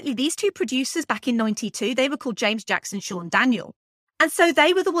basically these two producers back in 92, they were called James Jackson, Sean Daniel. And so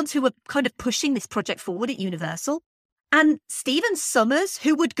they were the ones who were kind of pushing this project forward at Universal. And Stephen Sommers,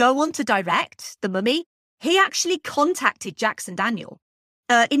 who would go on to direct The Mummy, he actually contacted Jackson Daniel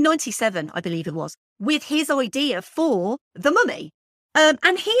in 97, I believe it was, with his idea for The Mummy.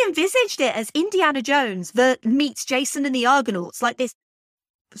 And he envisaged it as Indiana Jones that meets Jason and the Argonauts, like this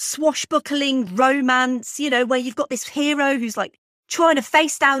swashbuckling romance, where you've got this hero who's like trying to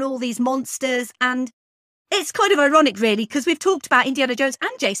face down all these monsters. And it's kind of ironic, really, because we've talked about Indiana Jones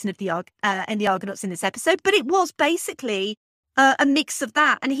and Jason and the Argonauts in this episode, but it was basically a mix of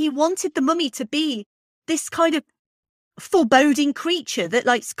that. And he wanted the Mummy to be this kind of foreboding creature that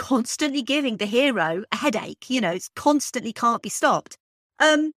like's constantly giving the hero a headache. It's constantly can't be stopped.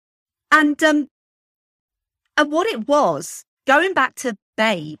 And what it was, going back to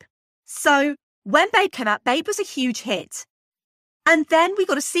Babe. So when Babe came out, Babe was a huge hit. And then we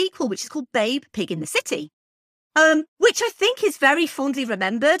got a sequel, which is called Babe, Pig in the City. which I think is very fondly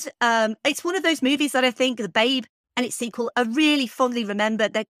remembered. It's one of those movies that I think The Babe and its sequel are really fondly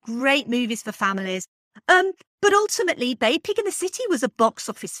remembered. They're great movies for families. But ultimately, Babe Pig in the City was a box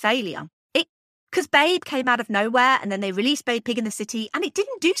office failure. Because Babe came out of nowhere and then they released Babe Pig in the City and it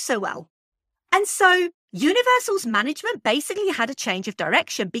didn't do so well. And so Universal's management basically had a change of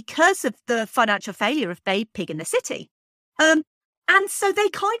direction because of the financial failure of Babe Pig in the City. And so they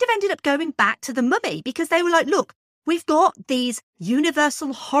kind of ended up going back to The Mummy because they were like, look, we've got these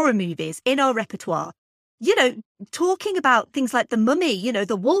Universal horror movies in our repertoire, you know, talking about things like The Mummy, you know,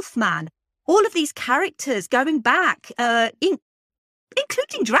 the Wolfman, all of these characters going back,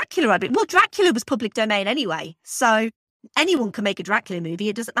 including Dracula. Well, Dracula was public domain anyway, so anyone can make a Dracula movie.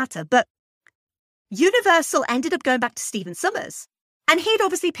 It doesn't matter. But Universal ended up going back to Stephen Sommers. And he'd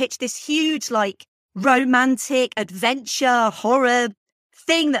obviously pitched this huge, like, romantic, adventure, horror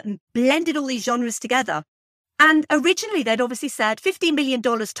thing that blended all these genres together. And originally, they'd obviously said $15 million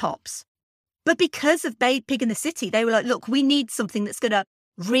tops. But because of Babe Pig in the City, they were like, look, we need something that's going to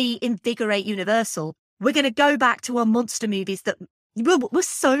reinvigorate Universal. We're going to go back to our monster movies that were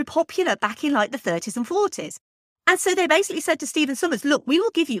so popular back in like the 30s and 40s. And so they basically said to Stephen Sommers, look, we will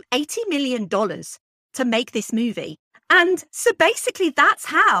give you $80 million to make this movie. And so basically that's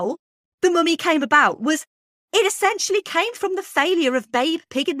how The Mummy came about. Was it essentially came from the failure of Babe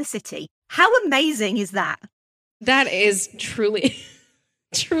Pig in the City. How amazing is that? That is truly,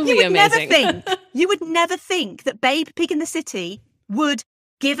 truly amazing. You would never think that Babe Pig in the City would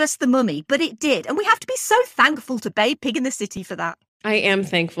give us The Mummy, but it did. And we have to be so thankful to Babe Pig in the City for that. I am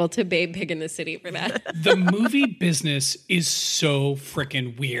thankful to Babe Pig in the City for that. The movie business is so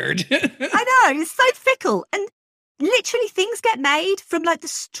freaking weird. I know, it's so fickle. And literally things get made from like the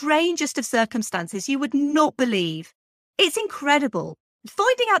strangest of circumstances you would not believe. It's incredible.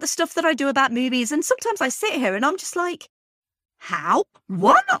 Finding out the stuff that I do about movies, and sometimes I sit here and I'm just like, how?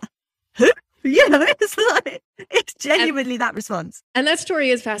 What? Who? You know, it's genuinely that response. And that story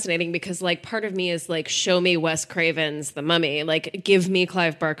is fascinating because, like, part of me is like, show me Wes Craven's The Mummy, like, give me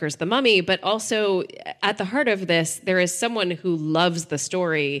Clive Barker's The Mummy. But also at the heart of this, there is someone who loves the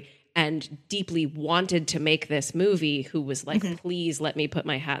story and deeply wanted to make this movie, who was like, please let me put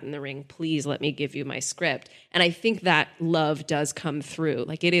my hat in the ring. Please let me give you my script. And I think that love does come through.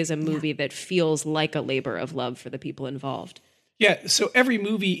 Like, it is a movie that feels like a labor of love for the people involved. Yeah. So every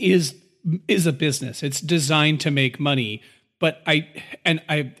movie is a business. It's designed to make money. But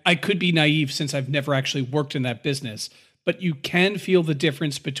I could be naive since I've never actually worked in that business. But you can feel the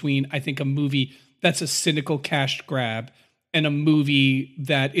difference between, I think, a movie that's a cynical cash grab and a movie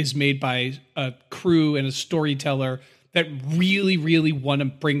that is made by a crew and a storyteller that really, really want to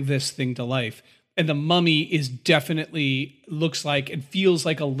bring this thing to life. And The Mummy is definitely looks like and feels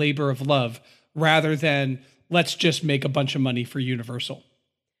like a labor of love rather than let's just make a bunch of money for Universal.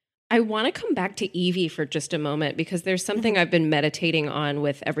 I want to come back to Evie for just a moment because there's something I've been meditating on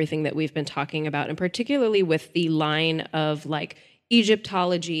with everything that we've been talking about, and particularly with the line of like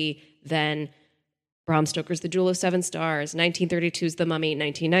Egyptology, then Bram Stoker's The Jewel of Seven Stars, 1932's The Mummy,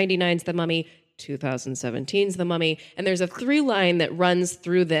 1999's The Mummy, 2017's The Mummy. And there's a through line that runs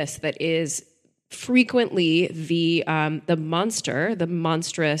through this that is frequently the monster, the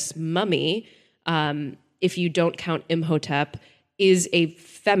monstrous mummy, if you don't count Imhotep, is a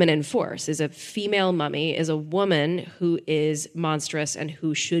feminine force, is a female mummy, is a woman who is monstrous and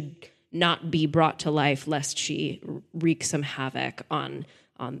who should not be brought to life lest she wreak some havoc on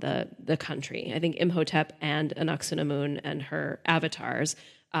the country. I think Imhotep and Anaxunamun and her avatars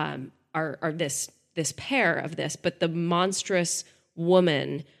are this pair of this, but the monstrous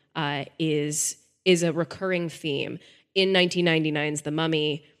woman is a recurring theme. In 1999's The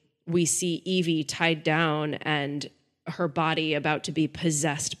Mummy, we see Evie tied down and her body about to be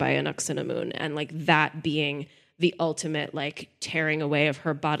possessed by Anaxunamun, and like that being the ultimate like tearing away of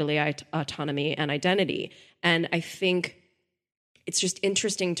her bodily autonomy and identity. And I think it's just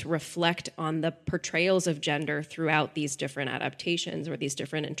interesting to reflect on the portrayals of gender throughout these different adaptations or these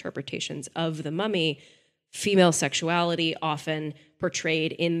different interpretations of The Mummy. Female sexuality often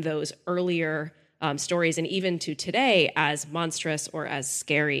portrayed in those earlier stories, and even to today, as monstrous or as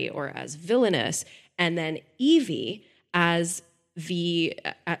scary or as villainous. And then Evie as the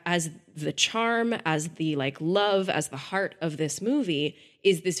charm, as the like love, as the heart of this movie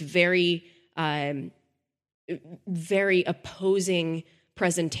is this very very opposing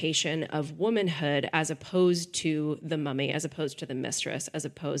presentation of womanhood, as opposed to the mummy, as opposed to the mistress, as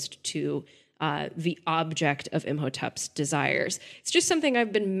opposed to the object of Imhotep's desires. It's just something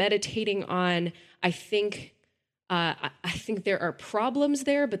I've been meditating on. I think I think there are problems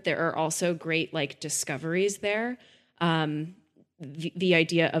there, but there are also great like discoveries there. The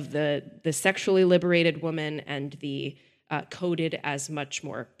idea of the sexually liberated woman and the coded as much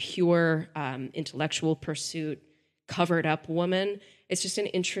more pure intellectual pursuit, covered up woman. It's just an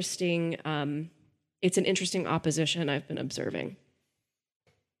interesting. It's an interesting opposition I've been observing.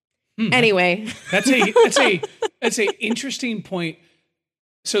 Anyway, that's a interesting point.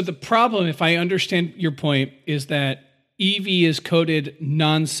 So the problem, if I understand your point, is that Evie is coded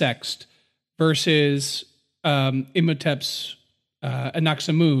non-sexed versus Imhotep's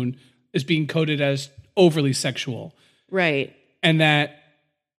Anaxamun is being coded as overly sexual, right? And that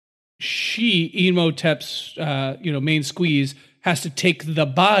Imhotep's main squeeze has to take the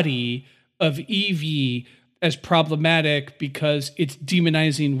body of Evie as problematic because it's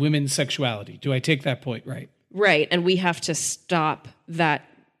demonizing women's sexuality. Do I take that point right? Right, and we have to stop that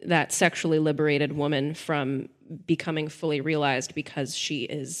sexually liberated woman from becoming fully realized because she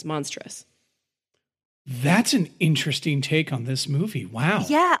is monstrous. That's an interesting take on this movie. Wow.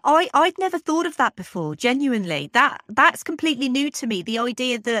 Yeah, I'd never thought of that before, genuinely. That's completely new to me, the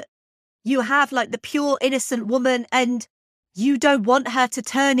idea that you have like the pure innocent woman and you don't want her to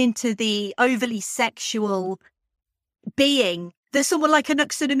turn into the overly sexual being that someone like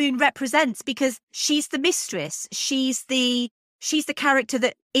Anaxamun represents, because she's the mistress. She's the character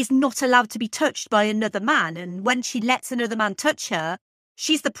that is not allowed to be touched by another man. And when she lets another man touch her,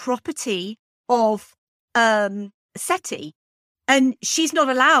 she's the property of Seti. And she's not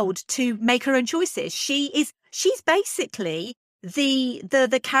allowed to make her own choices. She's basically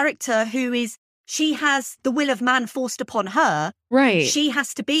the character who is, she has the will of man forced upon her. Right. She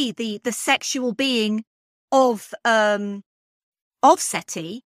has to be the sexual being of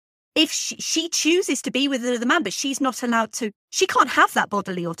Seti. If she chooses to be with another man, but she's not allowed to, she can't have that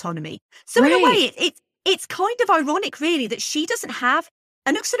bodily autonomy. So in a way, it's kind of ironic, really, that she doesn't have,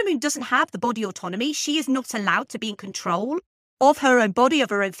 Anaxamun doesn't have the body autonomy. She is not allowed to be in control of her own body, of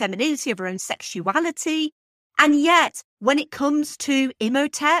her own femininity, of her own sexuality. And yet, when it comes to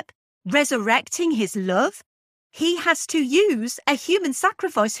Imhotep resurrecting his love, he has to use a human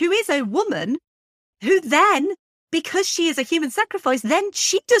sacrifice who is a woman, who then, because she is a human sacrifice, then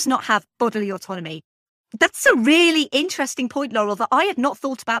she does not have bodily autonomy. That's a really interesting point, Laurel, that I had not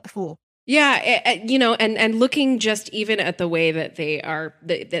thought about before. Yeah, and looking just even at the way that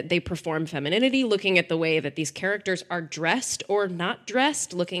they perform femininity, looking at the way that these characters are dressed or not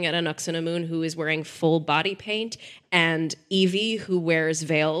dressed, looking at Anaxamun, who is wearing full body paint, and Evie, who wears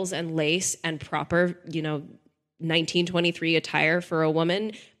veils and lace and proper, 1923 attire for a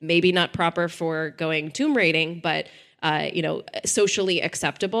woman, maybe not proper for going tomb raiding, but socially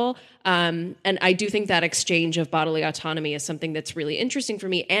acceptable. And I do think that exchange of bodily autonomy is something that's really interesting for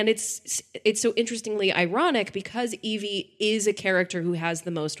me. And it's so interestingly ironic because Evie is a character who has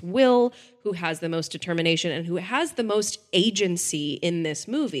the most will, who has the most determination, and who has the most agency in this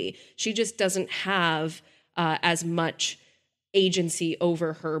movie. She just doesn't have as much agency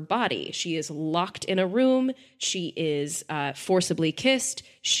over her body. She is locked in a room. She is forcibly kissed.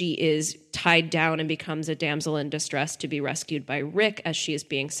 She is tied down and becomes a damsel in distress to be rescued by Rick as she is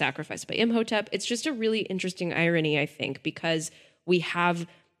being sacrificed by Imhotep. It's just a really interesting irony, I think, because we have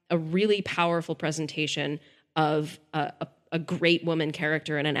a really powerful presentation of a great woman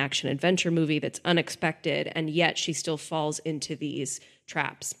character in an action-adventure movie that's unexpected, and yet she still falls into these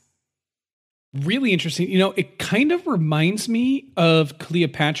traps. Really interesting. It kind of reminds me of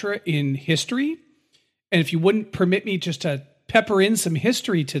Cleopatra in history. And if you wouldn't permit me just to pepper in some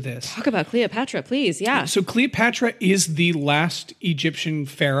history to this. Talk about Cleopatra, please. Yeah. So Cleopatra is the last Egyptian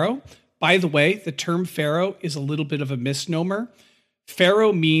pharaoh. By the way, the term pharaoh is a little bit of a misnomer.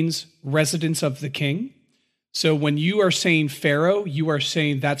 Pharaoh means residence of the king. So when you are saying pharaoh, you are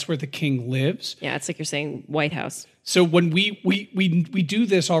saying that's where the king lives. Yeah, it's like you're saying White House. So when we do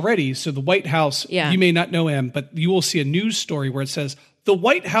this already, so the White House, you may not know him, but you will see a news story where it says, the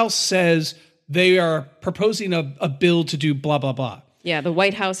White House says they are proposing a bill to do blah, blah, blah. Yeah, the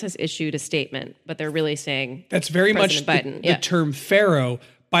White House has issued a statement, but they're really saying that's very President much Biden. The term pharaoh.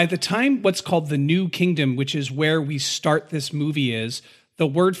 By the time what's called the New Kingdom, which is where we start this movie is, the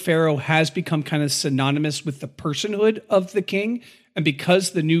word pharaoh has become kind of synonymous with the personhood of the king. And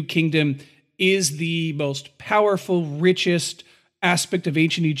because the New Kingdom is the most powerful, richest aspect of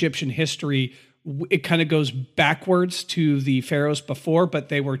ancient Egyptian history, it kind of goes backwards to the pharaohs before, but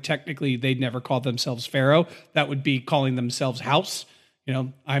they'd never called themselves pharaoh. That would be calling themselves house.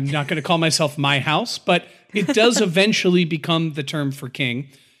 I'm not going to call myself my house, but it does eventually become the term for king.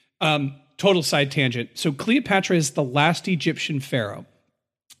 Total side tangent. So Cleopatra is the last Egyptian pharaoh.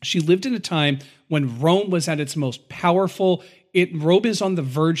 She lived in a time when Rome was at its most powerful. Rome is on the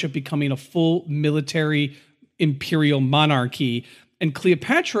verge of becoming a full military imperial monarchy. And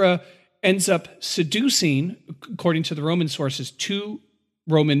Cleopatra ends up seducing, according to the Roman sources, 2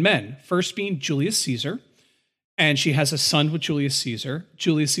 Roman men, first being Julius Caesar. And she has a son with Julius Caesar.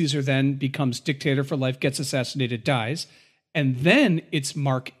 Julius Caesar then becomes dictator for life, gets assassinated, dies. And then it's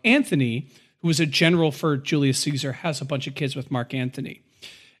Mark Antony, who was a general for Julius Caesar, has a bunch of kids with Mark Antony.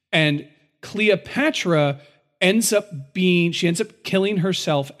 And Cleopatra ends up killing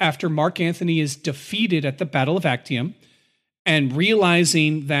herself after Mark Antony is defeated at the Battle of Actium, and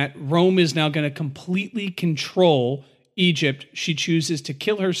realizing that Rome is now going to completely control Egypt, she chooses to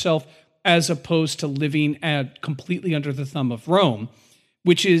kill herself as opposed to living completely under the thumb of Rome,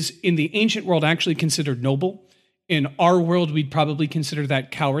 which is in the ancient world actually considered noble. In our world, we'd probably consider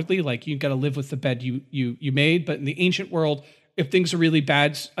that cowardly, like you got to live with the bed you made. But in the ancient world, if things are really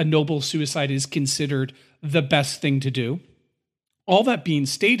bad, a noble suicide is considered the best thing to do. All that being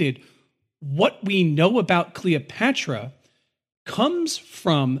stated, what we know about Cleopatra comes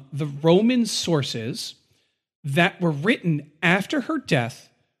from the Roman sources that were written after her death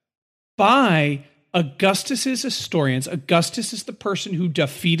by Augustus's historians. Augustus is the person who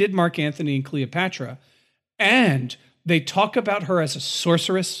defeated Mark Antony and Cleopatra. And they talk about her as a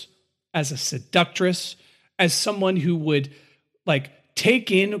sorceress, as a seductress, as someone who would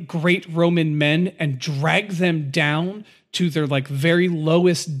take in great Roman men and drag them down to their very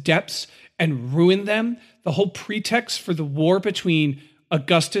lowest depths and ruin them. The whole pretext for the war between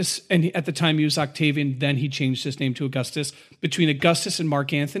Augustus, and at the time he was Octavian, then he changed his name to Augustus, between Augustus and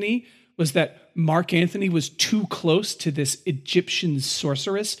Mark Antony, was that Mark Antony was too close to this Egyptian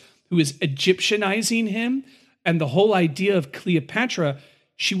sorceress who is Egyptianizing him. And the whole idea of Cleopatra,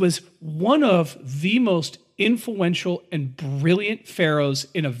 she was one of the most influential and brilliant pharaohs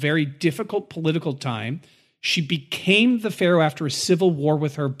in a very difficult political time. She became the pharaoh after a civil war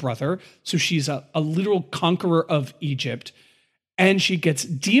with her brother. So she's a literal conqueror of Egypt. And she gets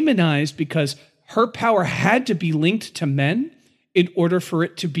demonized because her power had to be linked to men in order for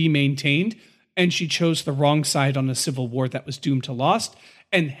it to be maintained. And she chose the wrong side on a civil war that was doomed to loss,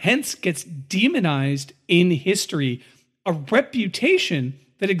 and hence gets demonized in history, a reputation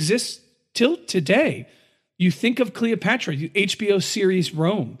that exists till today. You think of Cleopatra, the HBO series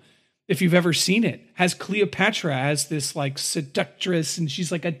Rome, if you've ever seen it, has Cleopatra as this seductress, and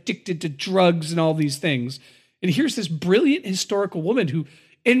she's addicted to drugs and all these things. And here's this brilliant historical woman who,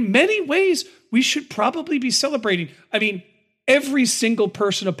 in many ways, we should probably be celebrating. I mean, every single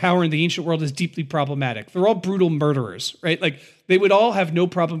person of power in the ancient world is deeply problematic. They're all brutal murderers, right? They would all have no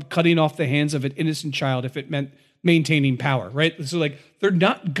problem cutting off the hands of an innocent child if it meant maintaining power, right? So they're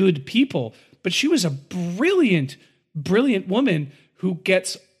not good people, but she was a brilliant, brilliant woman who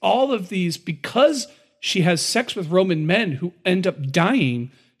gets all of these, because she has sex with Roman men who end up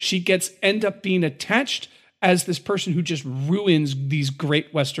dying. She end up being attached as this person who just ruins these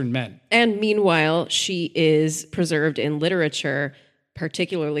great Western men. And meanwhile, she is preserved in literature,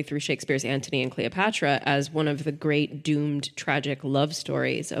 particularly through Shakespeare's Antony and Cleopatra, as one of the great doomed tragic love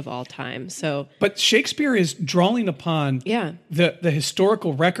stories of all time. But Shakespeare is drawing upon the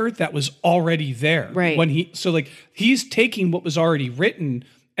historical record that was already there. Right. He's taking what was already written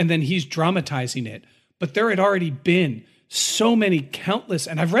and then he's dramatizing it. But there had already been so many countless,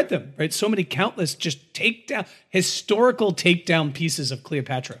 and I've read them, right? So many countless just historical takedown pieces of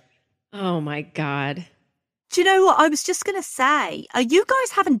Cleopatra. Oh my God. Do you know what I was just going to say? You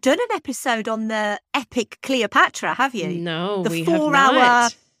guys haven't done an episode on the epic Cleopatra, have you? No, we have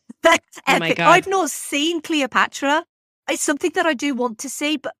not. Epic. Oh my God. I've not seen Cleopatra. It's something that I do want to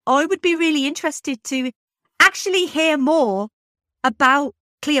see, but I would be really interested to actually hear more about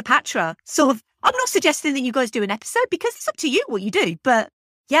Cleopatra. I'm not suggesting that you guys do an episode because it's up to you what you do, but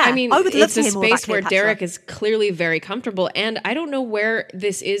yeah, I would love to hear more about Cleopatra. It's a space where Derek is clearly very comfortable, and I don't know where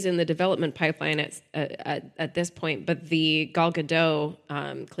this is in the development pipeline at this point, but the Gal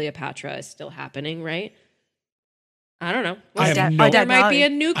Gadot Cleopatra is still happening, right? I don't know. There might be a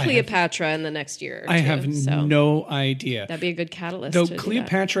new Cleopatra in the next year or two. I have no idea. That'd be a good catalyst. Though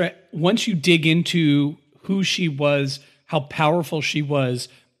Cleopatra, once you dig into who she was, how powerful she was,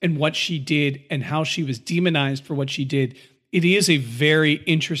 and what she did, and how she was demonized for what she did, it is a very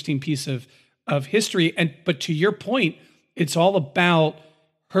interesting piece of history. But to your point, it's all about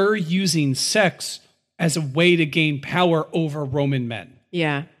her using sex as a way to gain power over Roman men.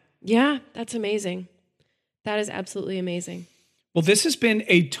 Yeah. Yeah, that's amazing. That is absolutely amazing. Well, this has been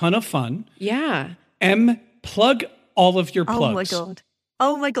a ton of fun. Yeah. Plug all of your plugs.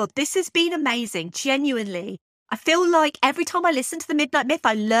 Oh my God. This has been amazing. Genuinely. I feel like every time I listen to the Midnight Myth,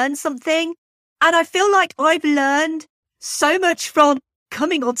 I learn something. And I feel like I've learned so much from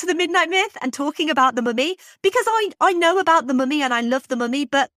coming onto the Midnight Myth and talking about the mummy, because I know about the mummy and I love the mummy,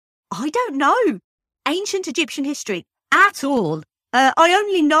 but I don't know ancient Egyptian history at all. I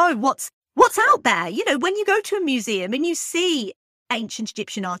only know what's out there. You know, when you go to a museum and you see ancient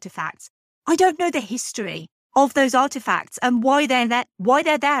Egyptian artifacts, I don't know the history of those artifacts and why they're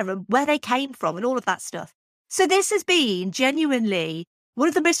there and where they came from and all of that stuff. So this has been genuinely one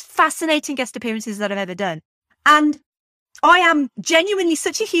of the most fascinating guest appearances that I've ever done. And I am genuinely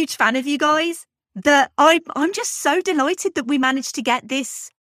such a huge fan of you guys that I'm just so delighted that we managed to get this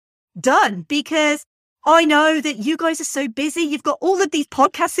done, because I know that you guys are so busy. You've got all of these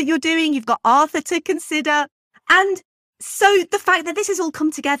podcasts that you're doing. You've got Arthur to consider. And so the fact that this has all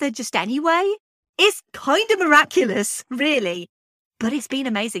come together just anyway is kind of miraculous, really. But it's been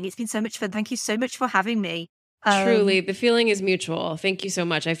amazing. It's been so much fun. Thank you so much for having me. Truly, the feeling is mutual. Thank you so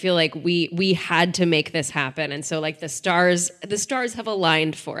much. I feel like we had to make this happen. And so like the stars have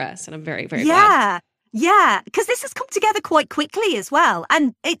aligned for us. And I'm very, very glad. Yeah, because this has come together quite quickly as well.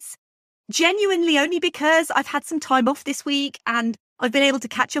 And it's genuinely only because I've had some time off this week and I've been able to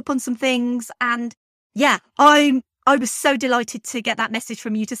catch up on some things. And yeah, I was so delighted to get that message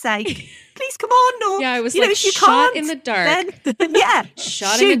from you to say, please come on. Or, yeah, I was like, if you shot in the dark. Then, yeah.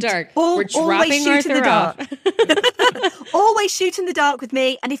 Shot in the dark. We're dropping Arthur off. Always shoot in the dark with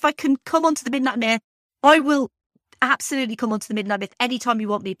me. And if I can come onto the Midnight Myth, I will absolutely come onto the Midnight Myth anytime you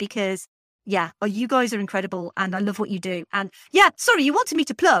want me, because yeah, you guys are incredible and I love what you do. And yeah, sorry, you wanted me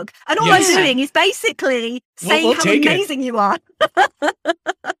to plug. And all I'm doing is basically saying how amazing you are.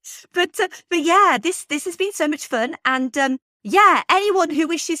 But yeah, this has been so much fun. And yeah, anyone who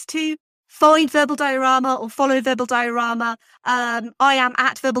wishes to find Verbal Diorama or follow Verbal Diorama, I am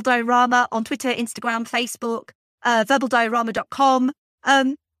at Verbal Diorama on Twitter, Instagram, Facebook, verbaldiorama.com.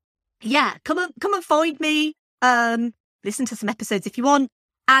 Yeah, come and find me. Listen to some episodes if you want.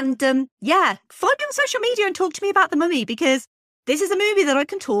 And yeah, find me on social media and talk to me about The Mummy, because this is a movie that I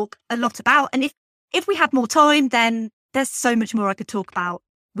can talk a lot about. And if we had more time, then there's so much more I could talk about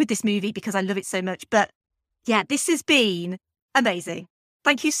with this movie, because I love it so much. But yeah, this has been amazing.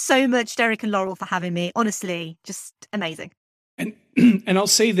 Thank you so much, Derek and Laurel, for having me. Honestly, just amazing. And I'll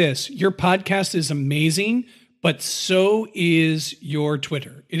say this, your podcast is amazing, but so is your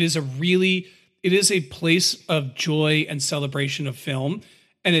Twitter. It is a place of joy and celebration of film.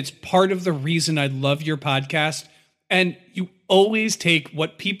 And it's part of the reason I love your podcast. And you always take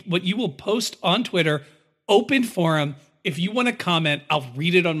what you will post on Twitter, open forum. If you want to comment, I'll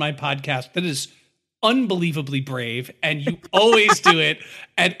read it on my podcast. That is unbelievably brave. And you always do it.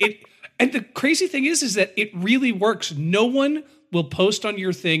 And the crazy thing is that it really works. No one will post on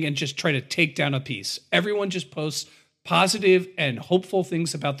your thing and just try to take down a piece. Everyone just posts positive and hopeful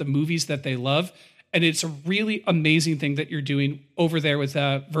things about the movies that they love. And it's a really amazing thing that you're doing over there with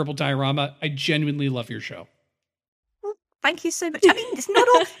Verbal Diorama. I genuinely love your show. Well, thank you so much. I mean,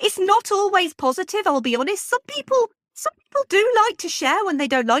 it's not always positive, I'll be honest. Some people do like to share when they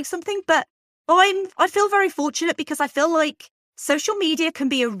don't like something, but I feel very fortunate, because I feel like social media can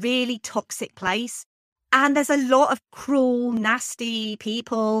be a really toxic place. And there's a lot of cruel, nasty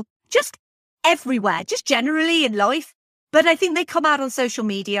people just everywhere, just generally in life. But I think they come out on social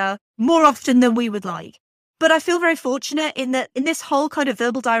media more often than we would like. But I feel very fortunate in that in this whole kind of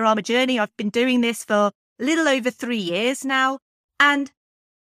Verbal Diorama journey, I've been doing this for a little over 3 years now. And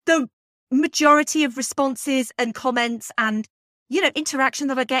the majority of responses and comments and, interaction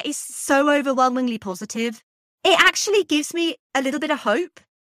that I get is so overwhelmingly positive. It actually gives me a little bit of hope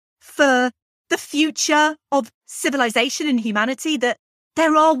for the future of civilization and humanity, that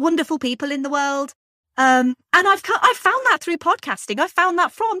there are wonderful people in the world. And I've found that through podcasting. I found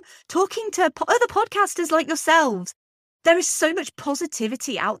that from talking to other podcasters like yourselves. There is so much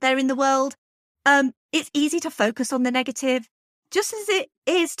positivity out there in the world. It's easy to focus on the negative, just as it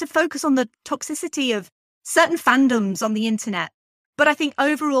is to focus on the toxicity of certain fandoms on the internet. But I think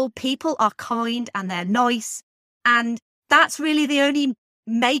overall people are kind and they're nice. And that's really the only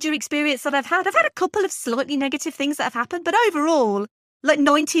major experience that I've had. I've had a couple of slightly negative things that have happened, but overall, like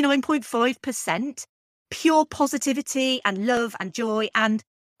 99.5%. Pure positivity and love and joy, and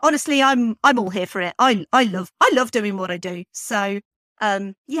honestly, I'm all here for it. I love doing what I do. So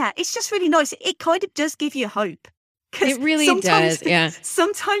yeah, it's just really nice. It kind of does give you hope. It really does. Yeah.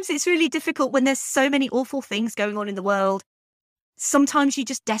 Sometimes it's really difficult when there's so many awful things going on in the world. Sometimes you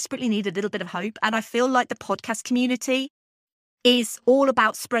just desperately need a little bit of hope, and I feel like the podcast community is all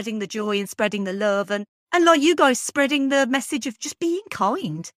about spreading the joy and spreading the love, and like you guys spreading the message of just being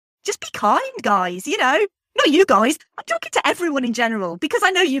kind. Just be kind, guys, not Not you guys. I'm talking to everyone in general because I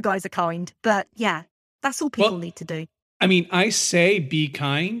know you guys are kind. But yeah, that's all people need to do. I mean, I say be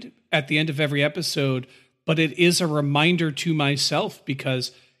kind at the end of every episode, but it is a reminder to myself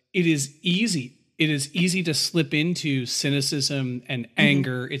because it is easy. It is easy to slip into cynicism and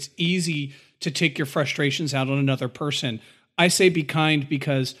anger. It's easy to take your frustrations out on another person. I say be kind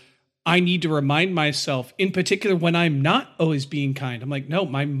because I need to remind myself, in particular, when I'm not always being kind. I'm like, no,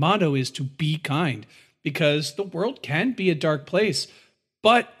 my motto is to be kind because the world can be a dark place.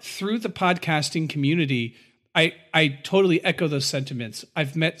 But through the podcasting community, I totally echo those sentiments.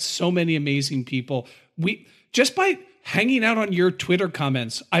 I've met so many amazing people. Just by hanging out on your Twitter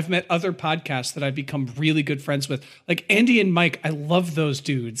comments, I've met other podcasts that I've become really good friends with. Like Andy and Mike, I love those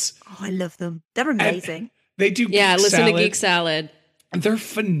dudes. Oh, I love them. They're amazing. And they do listen to Geek Salad. They're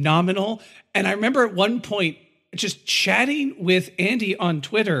phenomenal. And I remember at one point just chatting with Andy on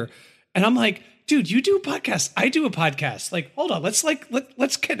Twitter, and I'm like, dude, you do a podcast. I do a podcast. Like, hold on, let's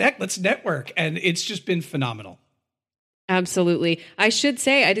connect, let's network. And it's just been phenomenal. Absolutely. I should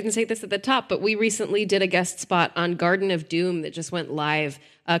say, I didn't say this at the top, but we recently did a guest spot on Garden of Doom that just went live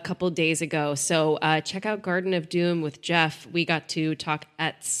a couple days ago. So check out Garden of Doom with Jeff. We got to talk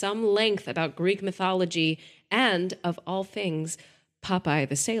at some length about Greek mythology and, of all things, Popeye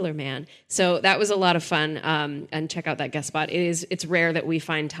the Sailor Man. So that was a lot of fun. And check out that guest spot. It's rare that we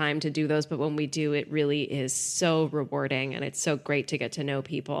find time to do those, but when we do, it really is so rewarding, and it's so great to get to know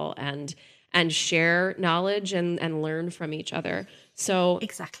people and share knowledge and learn from each other. So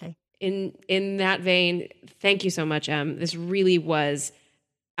exactly. In that vein, thank you so much, Em. This really was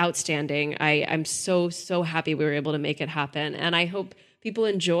outstanding. I'm so happy we were able to make it happen, and I hope people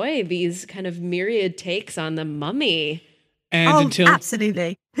enjoy these kind of myriad takes on the mummy. And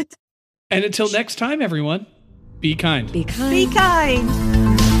absolutely. And until next time, everyone, be kind. Be kind. Be kind.